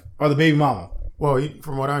ex-wife or the baby mama. Well,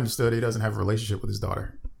 from what I understood, he doesn't have a relationship with his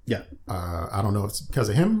daughter. Yeah. I don't know if it's because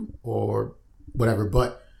of him or whatever,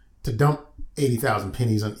 but to dump 80,000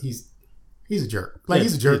 pennies on, he's a jerk. Like,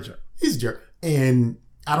 he's a jerk. He's a jerk. And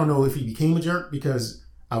I don't know if he became a jerk because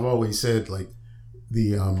I've always said, like,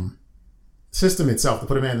 the system itself, to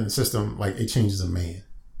put a man in the system, like, it changes a man.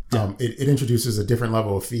 Yeah. It introduces a different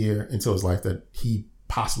level of fear into his life that he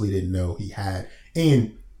possibly didn't know he had.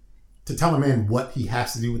 And to tell a man what he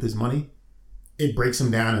has to do with his money, it breaks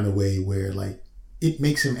him down in a way where, like, it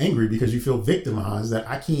makes him angry because you feel victimized that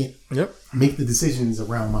I can't make the decisions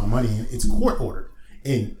around my money and it's court ordered.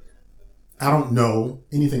 And I don't know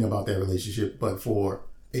anything about that relationship, but for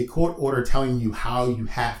a court order telling you how you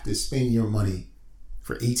have to spend your money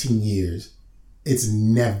for 18 years, it's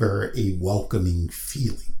never a welcoming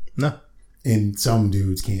feeling. No. And some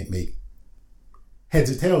dudes can't make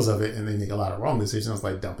heads or tails of it, and they make a lot of wrong decisions,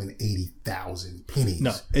 like dumping 80,000 pennies.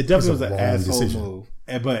 No, it definitely was an asshole move.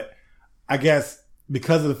 But I guess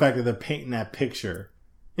because of the fact that they're painting that picture,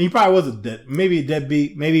 and he probably was maybe a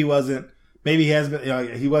deadbeat, maybe he wasn't, maybe he has been, you know,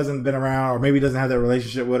 he wasn't been around, or maybe he doesn't have that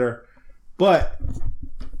relationship with her. But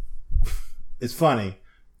it's funny.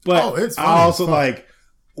 But it's funny. I also like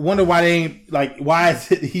wonder why they ain't like, why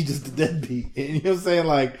is it he just a deadbeat? And you know what I'm saying?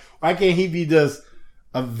 Like, why can't he be just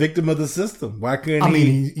a victim of the system? Why couldn't I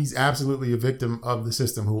mean, he's absolutely a victim of the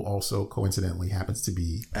system who also coincidentally happens to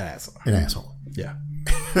be an asshole. Yeah.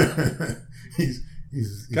 he's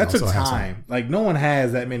that took time. Like, no one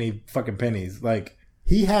has that many fucking pennies. Like,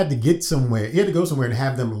 he had to get somewhere. He had to go somewhere and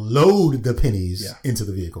have them load the pennies into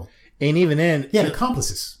the vehicle. And even then, he had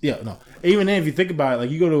accomplices. Yeah, no. Even then, if you think about it, like,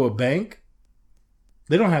 you go to a bank,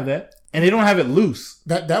 they don't have that, and they don't have it loose.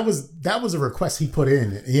 That was a request he put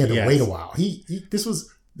in. He had to wait a while. This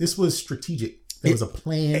was strategic. There was a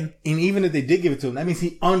plan. And even if they did give it to him, that means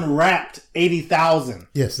he unwrapped 80,000.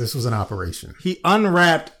 Yes, this was an operation. He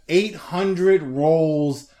unwrapped 800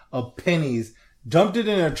 rolls of pennies dumped it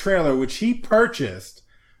in a trailer, which he purchased,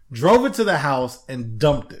 drove it to the house, and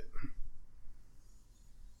dumped it.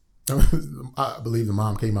 I believe the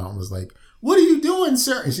mom came out and was like, "What are you doing,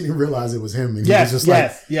 sir?" And she didn't realize it was him. And Yes, he was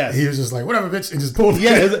just yes. He was just like, "Whatever, bitch," and just pulled it.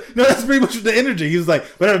 Yeah, no, that's pretty much the energy. He was like,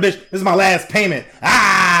 "Whatever, bitch. This is my last payment."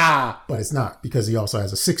 Ah, But it's not, because he also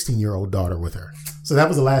has a 16-year-old daughter with her. So that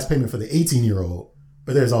was the last payment for the 18-year-old.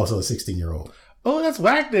 But there's also a 16-year-old. oh, that's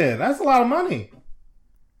whack. Then that's a lot of money.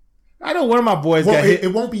 I know one of my boys Well, got hit.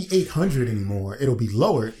 it won't be 800 anymore. It'll be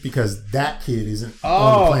lowered because that kid isn't on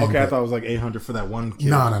the Oh, plan. okay. I But thought it was like 800 for that one kid.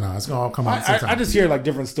 no. It's going to all come out at the same time. I just hear like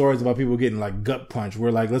different stories about people getting like gut punched.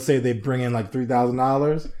 Where like, let's say they bring in like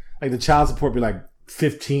 $3,000, like the child support be like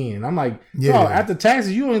 15. And I'm like, Yeah. oh, after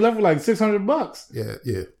taxes, you only left with like $600.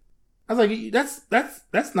 Yeah. I was like,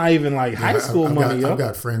 that's not even like high school money, yo. I've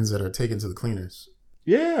got friends that are taken to the cleaners.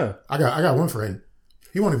 Yeah. I got one friend.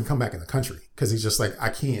 He won't even come back in the country because he's just like, I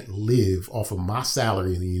can't live off of my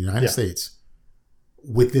salary in the United States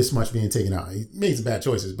with this much being taken out. He made some bad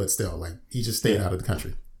choices, but still, like, he just stayed out of the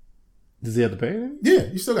country. Does he have to pay anything? Yeah,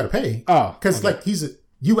 you still got to pay. Oh, Because, okay. like, he's a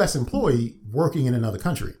U.S. employee working in another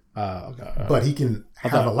country, Okay. but he can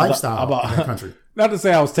have a lifestyle in that country. Not to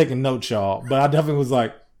say I was taking notes, y'all, but I definitely was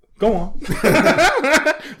like, go on.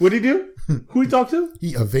 What'd he do? Who he talked to?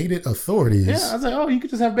 He evaded authorities. Yeah, I was like, oh, you could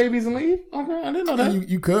just have babies and leave? Okay, I didn't know that.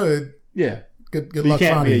 You could. Yeah. Good You luck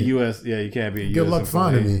can't be finding a me. U.S. Yeah, you can't be a U.S. Good luck employee.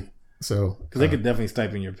 finding me. So, Because they could definitely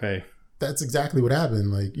stipend your pay. that's exactly what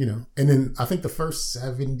happened. Like, you know, and then I think the first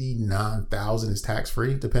 79,000 is tax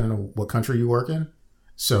free, depending on what country you work in.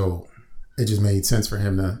 So it just made sense for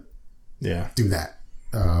him to Yeah. do that.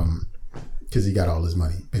 Because he got all his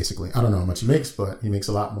money, basically. I don't know how much he makes, but he makes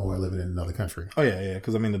a lot more living in another country. Oh, yeah.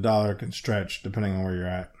 Because, I mean, the dollar can stretch depending on where you're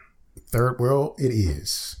at. Third world, it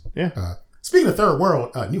is. Yeah. Speaking of third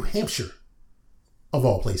world, New Hampshire, of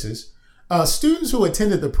all places, students who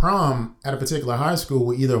attended the prom at a particular high school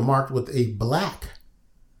were either marked with a black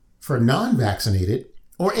for non-vaccinated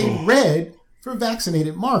or a red for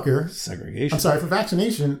vaccinated marker. Segregation. For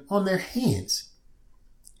vaccination on their hands.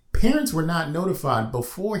 Parents were not notified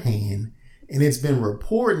beforehand, and it's been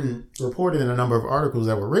reported in a number of articles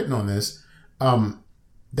that were written on this,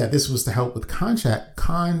 that this was to help with contact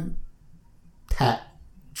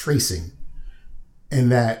tracing,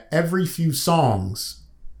 and that every few songs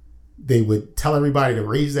they would tell everybody to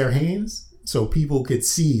raise their hands so people could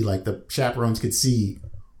see, like the chaperones could see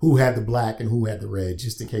who had the black and who had the red,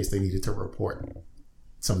 just in case they needed to report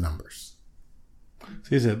some numbers.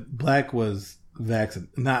 So you said black was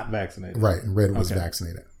not vaccinated. Right, and red was Okay.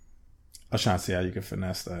 vaccinated. I was trying to see how you could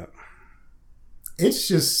finesse that. It's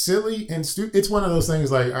just silly and stupid. It's one of those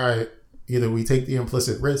things like, all right, either we take the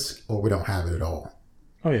implicit risk or we don't have it at all.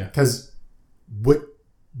 Oh, yeah. Because what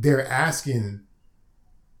they're asking,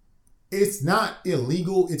 it's not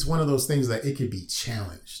illegal. It's one of those things that it could be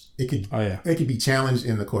challenged. It could be challenged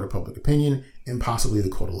in the court of public opinion and possibly the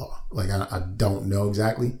court of law. Like, I don't know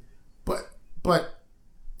exactly. But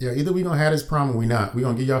yeah, either we gonna have this prom or we not. We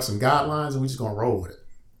gonna give y'all some guidelines and we just gonna roll with it.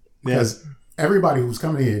 Because everybody who's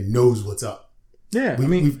coming here knows what's up. Yeah.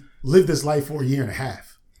 We've lived this life for a year and a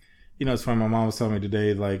half. You know, it's funny. My mom was telling me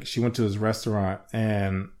today, like, she went to this restaurant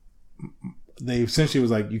and they essentially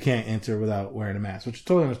was like, you can't enter without wearing a mask, which is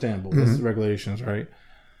totally understandable. That's the regulations, right?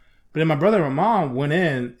 But then my brother and my mom went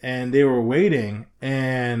in and they were waiting,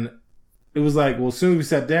 and it was like, well, as soon as we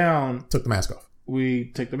sat down, Took the mask off.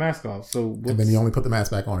 we take the mask off. So And then you only put the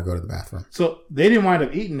mask back on and go to the bathroom. So they didn't wind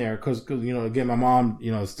up eating there because, you know, again, my mom,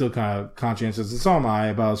 you know, is still kind of conscientious. It's all my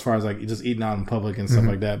about as far as like just eating out in public and stuff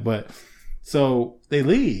like that. But so they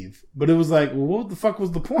leave, but it was like, well, what the fuck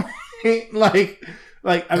was the point? like,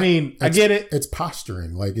 I mean, I get it. It's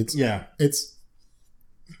posturing. Like it's It's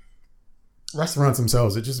restaurants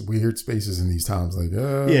themselves. It's just weird spaces in these times. Like,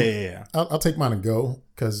 yeah. I'll take mine and go,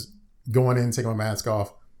 because going in, taking my mask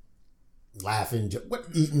off, laughing,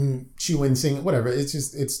 eating, chewing, singing, whatever.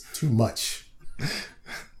 It's too much.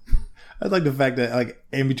 I like the fact that like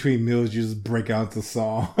in between meals you just break out the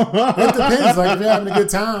song. It depends. Like if you're having a good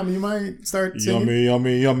time, you might start singing. Yummy,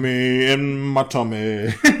 yummy, yummy in my tummy.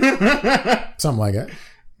 Something like that.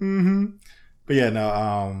 But yeah,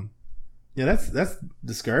 no, yeah, that's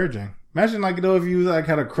discouraging. Imagine like, you know, if you like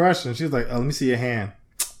had a crush and she was like, "Oh, let me see your hand."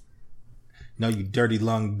 No, you dirty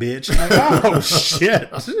lung bitch. Like, oh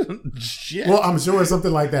shit. Well, I'm sure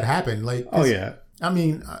something like that happened. Like, Oh yeah. I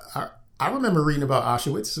mean, I remember reading about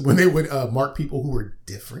Auschwitz when they would mark people who were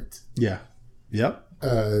different. Yeah. Yep.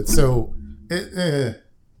 So,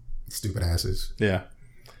 stupid asses. Yeah.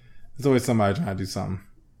 There's always somebody trying to do something,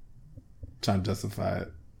 trying to justify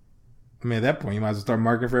it. I mean, at that point, you might as well start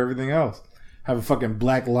marking for everything else. have a fucking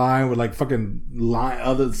black line with like fucking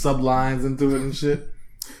other sublines into it and shit.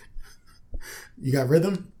 You got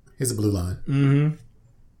rhythm? Here's a blue line.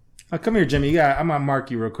 Mm-hmm. Come here, Jimmy. I'm gonna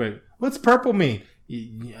mark you real quick. What's purple mean?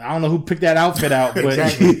 I don't know who picked that outfit out, but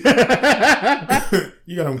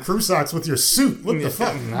you got on crew socks with your suit. What the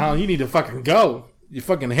fuck? No, you need to fucking go. Your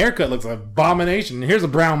fucking haircut looks like an abomination. Here's a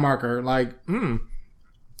brown marker. Like, And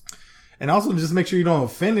also just make sure you don't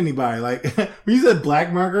offend anybody. Like, when you said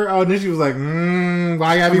black marker, and then she was like,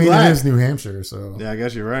 why gotta be black? It is New Hampshire, so. Yeah, I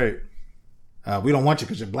guess you're right. We don't want you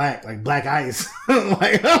because you're black, like black ice. I'm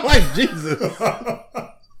like, Jesus.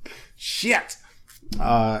 Shit.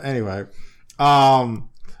 Anyway.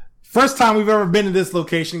 First time we've ever been to this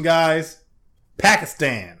location, guys.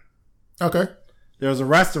 Pakistan. Okay. There was a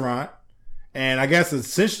restaurant, and I guess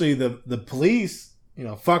essentially the police,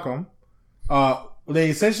 fuck them.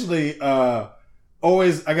 They essentially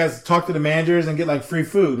always, I guess, talk to the managers and get like free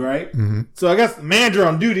food, right? Mm-hmm. So I guess the manager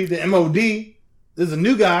on duty, the MOD, is a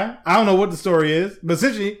new guy. I don't know what the story is, but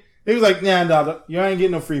essentially he was like, "Nah, you ain't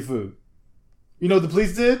getting no free food." You know what the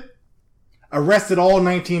police did? Arrested all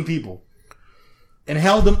 19 people and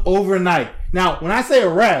held them overnight. Now, when I say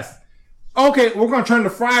arrest, okay, we're going to turn the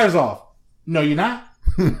fryers off. No, you're not.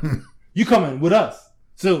 You coming with us.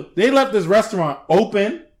 So they left this restaurant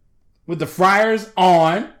open with the fryers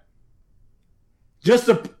on just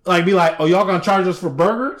to be like, oh, y'all going to charge us for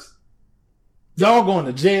burgers? Y'all going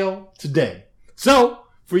to jail today. So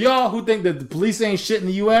for y'all who think that the police ain't shit in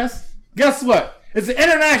the U.S., guess what? It's an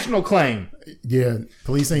international claim. Yeah,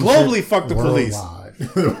 police ain't globally shit. Fuck the police.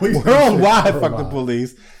 Worldwide Fuck the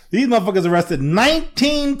police. These motherfuckers arrested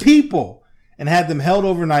 19 people and had them held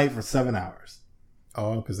overnight for 7 hours.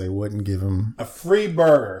 Oh, because they wouldn't give them a free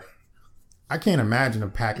burger. I can't imagine a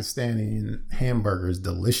Pakistani hamburger is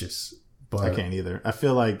delicious. But I can't either. I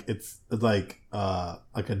feel like it's like a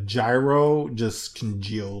gyro just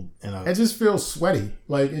congealed in a. It just feels sweaty.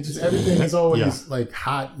 Like it just everything is always like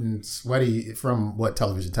hot and sweaty from what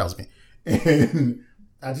television tells me, and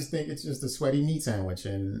I just think it's just a sweaty meat sandwich.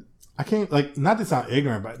 And I can't not to sound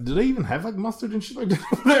ignorant, but do they even have like mustard and shit like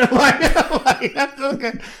that?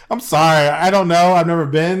 Okay. I'm sorry, I don't know. I've never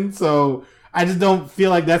been, so I just don't feel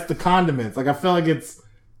like that's the condiments. Like I feel like it's.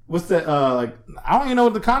 What's that? I don't even know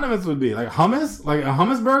what the condiments would be. Like hummus? Like a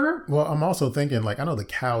hummus burger? Well, I'm also thinking I know the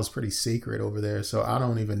cow's pretty sacred over there, so I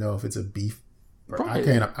don't even know if it's a beef burger. I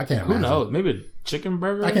can't imagine. Who knows? Maybe a chicken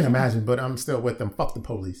burger? I can't imagine, but I'm still with them. Fuck the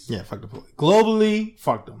police. Yeah, fuck the police. Globally,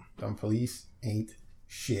 fuck them. Them police ain't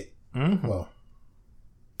shit. Mm-hmm. Well,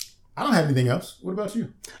 I don't have anything else. What about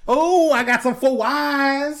you? Oh, I got some 4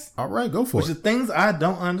 whys. All right, go for it. Which are things I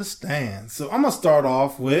don't understand. So I'm going to start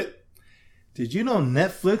off with, did you know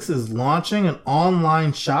Netflix is launching an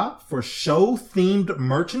online shop for show-themed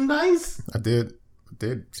merchandise? I did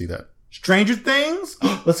see that. Stranger Things?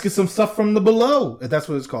 Let's get some stuff from the below. If that's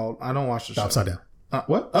what it's called. I don't watch the show. Upside Down.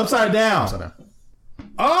 What? Upside Down. Upside Down.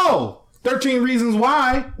 Oh, 13 Reasons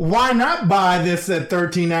Why. Why not buy this at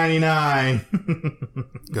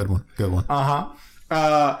 $13.99? Good one.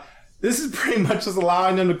 This is pretty much just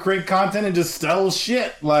allowing them to create content and just sell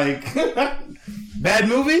shit. Like, bad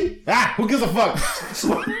movie? Who gives a fuck?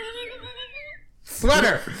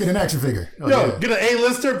 Sweater. Get an action figure. Get an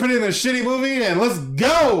A-lister, put it in a shitty movie, and let's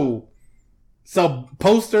go. Sell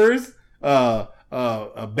posters,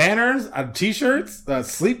 banners, t-shirts,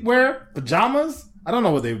 sleepwear, pajamas. I don't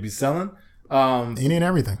know what they would be selling. Any and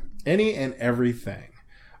everything. Any and everything.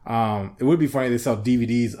 It would be funny if they sell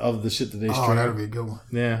DVDs of the shit that they stream. Oh, that would be a good one.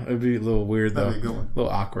 Yeah, it'd be a little weird though. That'd be a good one. A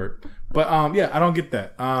little awkward. But I don't get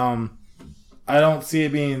that. I don't see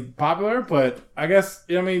it being popular, but I guess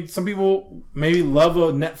some people maybe love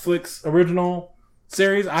a Netflix original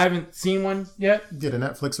series. I haven't seen one yet. Get a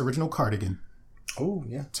Netflix original cardigan. Oh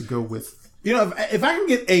yeah, to go with. If I can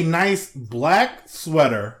get a nice black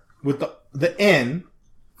sweater with the N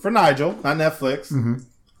for Nigel, not Netflix,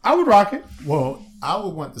 I would rock it. Well, I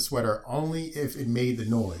would want the sweater only if it made the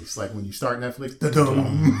noise, like when you start Netflix.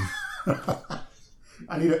 Da-dum.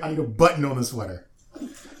 I need a button on the sweater.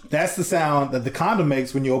 That's the sound that the condom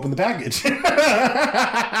makes when you open the package.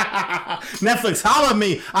 Netflix, holla at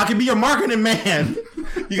me. I can be your marketing man.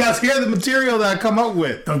 You guys hear the material that I come up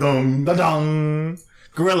with. Dun-dun. Dun-dun.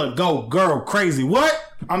 Gorilla, go, girl, crazy. What?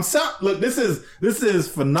 Look, this is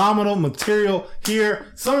phenomenal material here.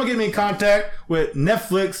 Someone get me in contact with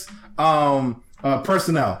Netflix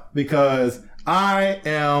personnel because I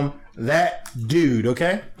am that dude,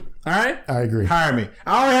 okay? All right? I agree. Hire me.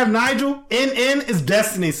 I already have Nigel. NN is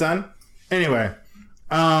destiny, son. Anyway,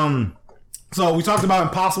 so we talked about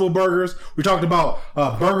Impossible Burgers. We talked about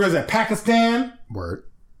burgers at Pakistan. Word.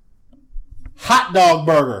 Hot dog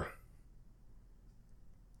burger.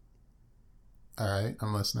 All right,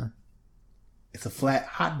 I'm listening. It's a flat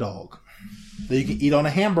hot dog that you can eat on a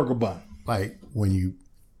hamburger bun. Like when you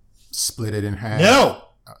split it in half? No.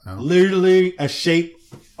 No. Literally a shape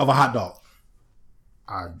of a hot dog.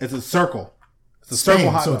 It's a circle. It's a circle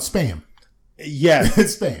hot dog. So it's Spam. Yes.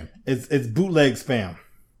 It's Spam. It's bootleg Spam.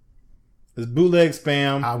 It's bootleg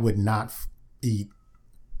Spam. I would not eat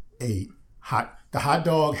the hot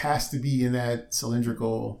dog has to be in that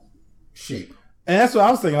cylindrical shape. And that's what I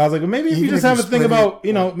was thinking. I was like, well, maybe if you just have a thing about,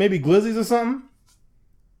 maybe glizzies or something.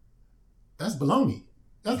 That's baloney.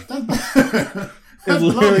 That's it's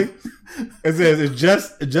literally, it says it's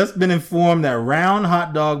just been informed that round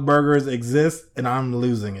hot dog burgers exist, and I'm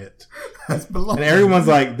losing it. That's baloney. And everyone's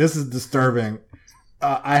like, this is disturbing.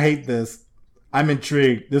 I hate this. I'm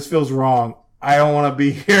intrigued. This feels wrong. I don't want to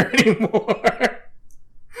be here anymore.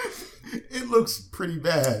 It looks pretty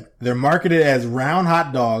bad. They're marketed as round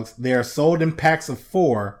hot dogs. They are sold in packs of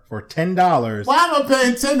 4 for $10. Why am I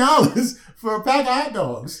paying $10 for a pack of hot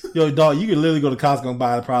dogs? Yo, dog, you could literally go to Costco and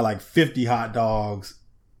buy probably like 50 hot dogs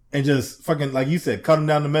and just fucking, like you said, cut them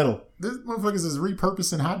down the middle. This motherfuckers is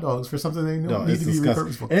repurposing hot dogs for something they don't need to be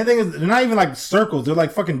repurposed for. And the thing is, they're not even like circles. They're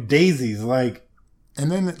like fucking daisies. Like,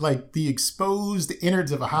 and then like the exposed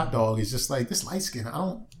innards of a hot dog is just like this light skin.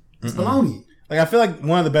 It's baloney. Like, I feel like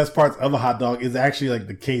one of the best parts of a hot dog is actually like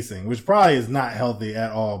the casing, which probably is not healthy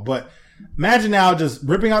at all. But imagine now just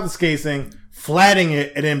ripping out this casing, flattening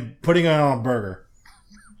it, and then putting it on a burger.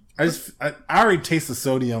 I already taste the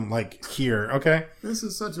sodium like here. Okay, this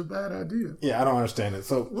is such a bad idea. Yeah, I don't understand it.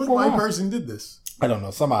 So what white person did this? I don't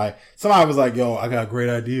know. Somebody was like, "Yo, I got a great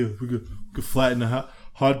idea. We could flatten a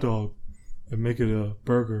hot dog and make it a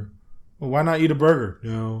burger." Well, why not eat a burger?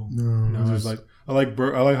 No. It's like I like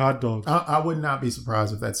hot dogs. I would not be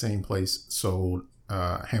surprised if that same place sold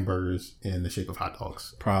hamburgers in the shape of hot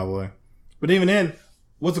dogs. Probably. But even then,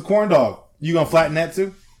 what's a corn dog? You gonna flatten that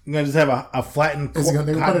too? You gonna just have a flattened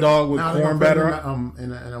hot dog with corn batter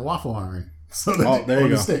in a waffle iron? So there you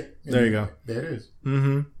go. Stick. There you go. There it is.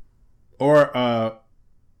 Mm-hmm. Or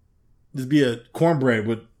just be a cornbread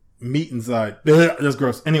with meat inside. That's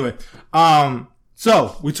gross. Anyway,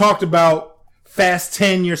 so we talked about Fast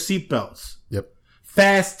 10 your seatbelts. Yep.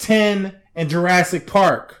 Fast 10 and Jurassic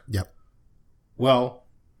Park. Yep. Well,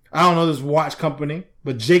 I don't know this watch company,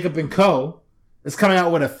 but Jacob & Co. is coming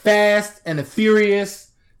out with a Fast and the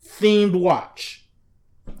Furious themed watch.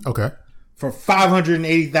 Okay. For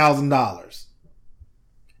 $580,000.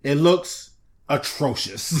 It looks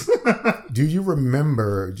atrocious. Do you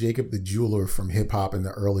remember Jacob the Jeweler from hip hop in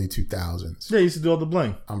the early 2000s? Yeah, he used to do all the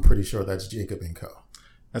bling. I'm pretty sure that's Jacob & Co.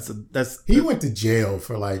 He went to jail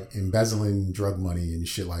for like embezzling drug money and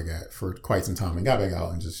shit like that for quite some time and got back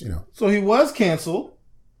out and just, So he was canceled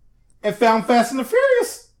and found Fast and the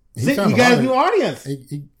Furious. He got a new audience.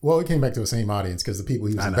 He came back to the same audience because the people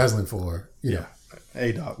he was embezzling for, know.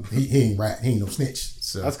 Hey, dog. He ain't rat. He ain't no snitch.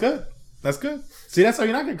 So. That's good. That's good. See, that's how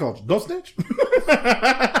you're not getting culture. Don't snitch.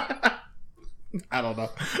 I don't know.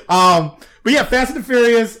 But yeah, Fast and the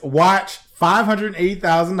Furious watch,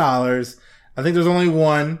 $580,000. I think there's only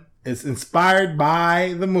one. It's inspired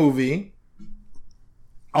by the movie.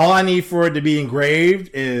 All I need for it to be engraved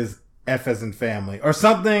is F as in family or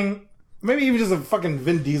something. Maybe even just a fucking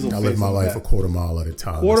Vin Diesel. I live my life a quarter mile at a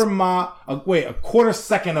time. A quarter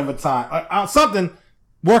second of a time. Something.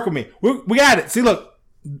 Work with me. We got it. See, look,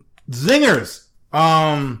 zingers.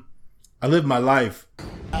 I live my life.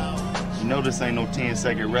 You know this ain't no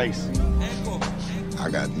 10-second race. I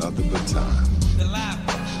got nothing but time.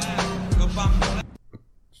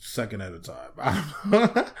 Second at a time.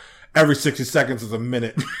 Every 60 seconds is a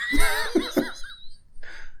minute.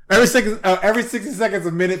 Every 60 seconds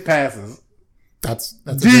a minute passes. That's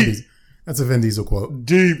deep. That's a Vin Diesel quote.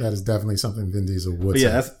 Deep. That is definitely something Vin Diesel would say.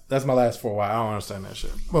 Yeah, that's my last for a while. I don't understand that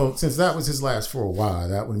shit. Well, since that was his last for a while,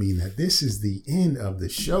 that would mean that this is the end of the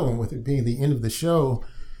show. And with it being the end of the show,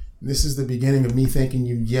 this is the beginning of me thanking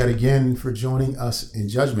you yet again for joining us in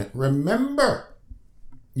judgment. Remember,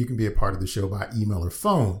 you can be a part of the show by email or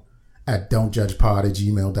phone at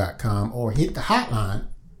don'tjudgepod@gmail.com or hit the hotline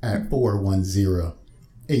at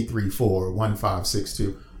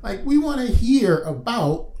 410-834-1562. Like, we want to hear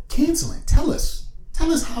about canceling. Tell us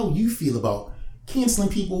how you feel about canceling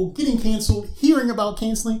people, getting canceled, hearing about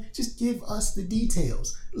canceling. Just give us the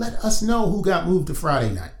details. Let us know who got moved to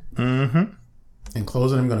Friday night. Mm-hmm. In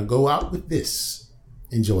closing, I'm going to go out with this.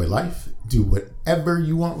 Enjoy life. Do whatever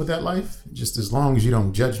you want with that life, just as long as you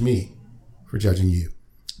don't judge me for judging you.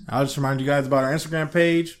 I'll just remind you guys about our Instagram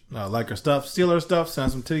page. Like our stuff, steal our stuff,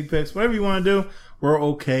 send some titty pics, whatever you want to do. We're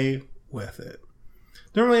okay with it.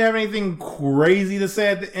 Don't really have anything crazy to say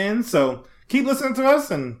at the end, so keep listening to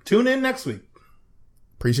us and tune in next week.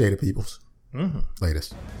 Appreciate it, peoples.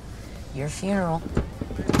 Latest. Your funeral.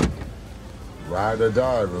 Ride or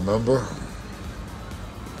die, remember?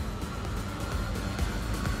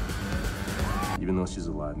 Even though she's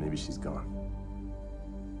alive, maybe she's gone.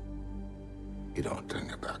 You don't turn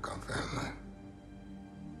your back on family.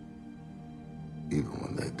 Even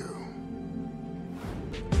when they do.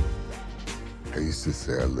 I used to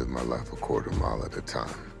say I lived my life a quarter mile at a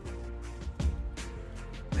time.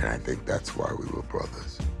 And I think that's why we were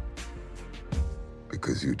brothers.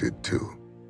 Because you did too.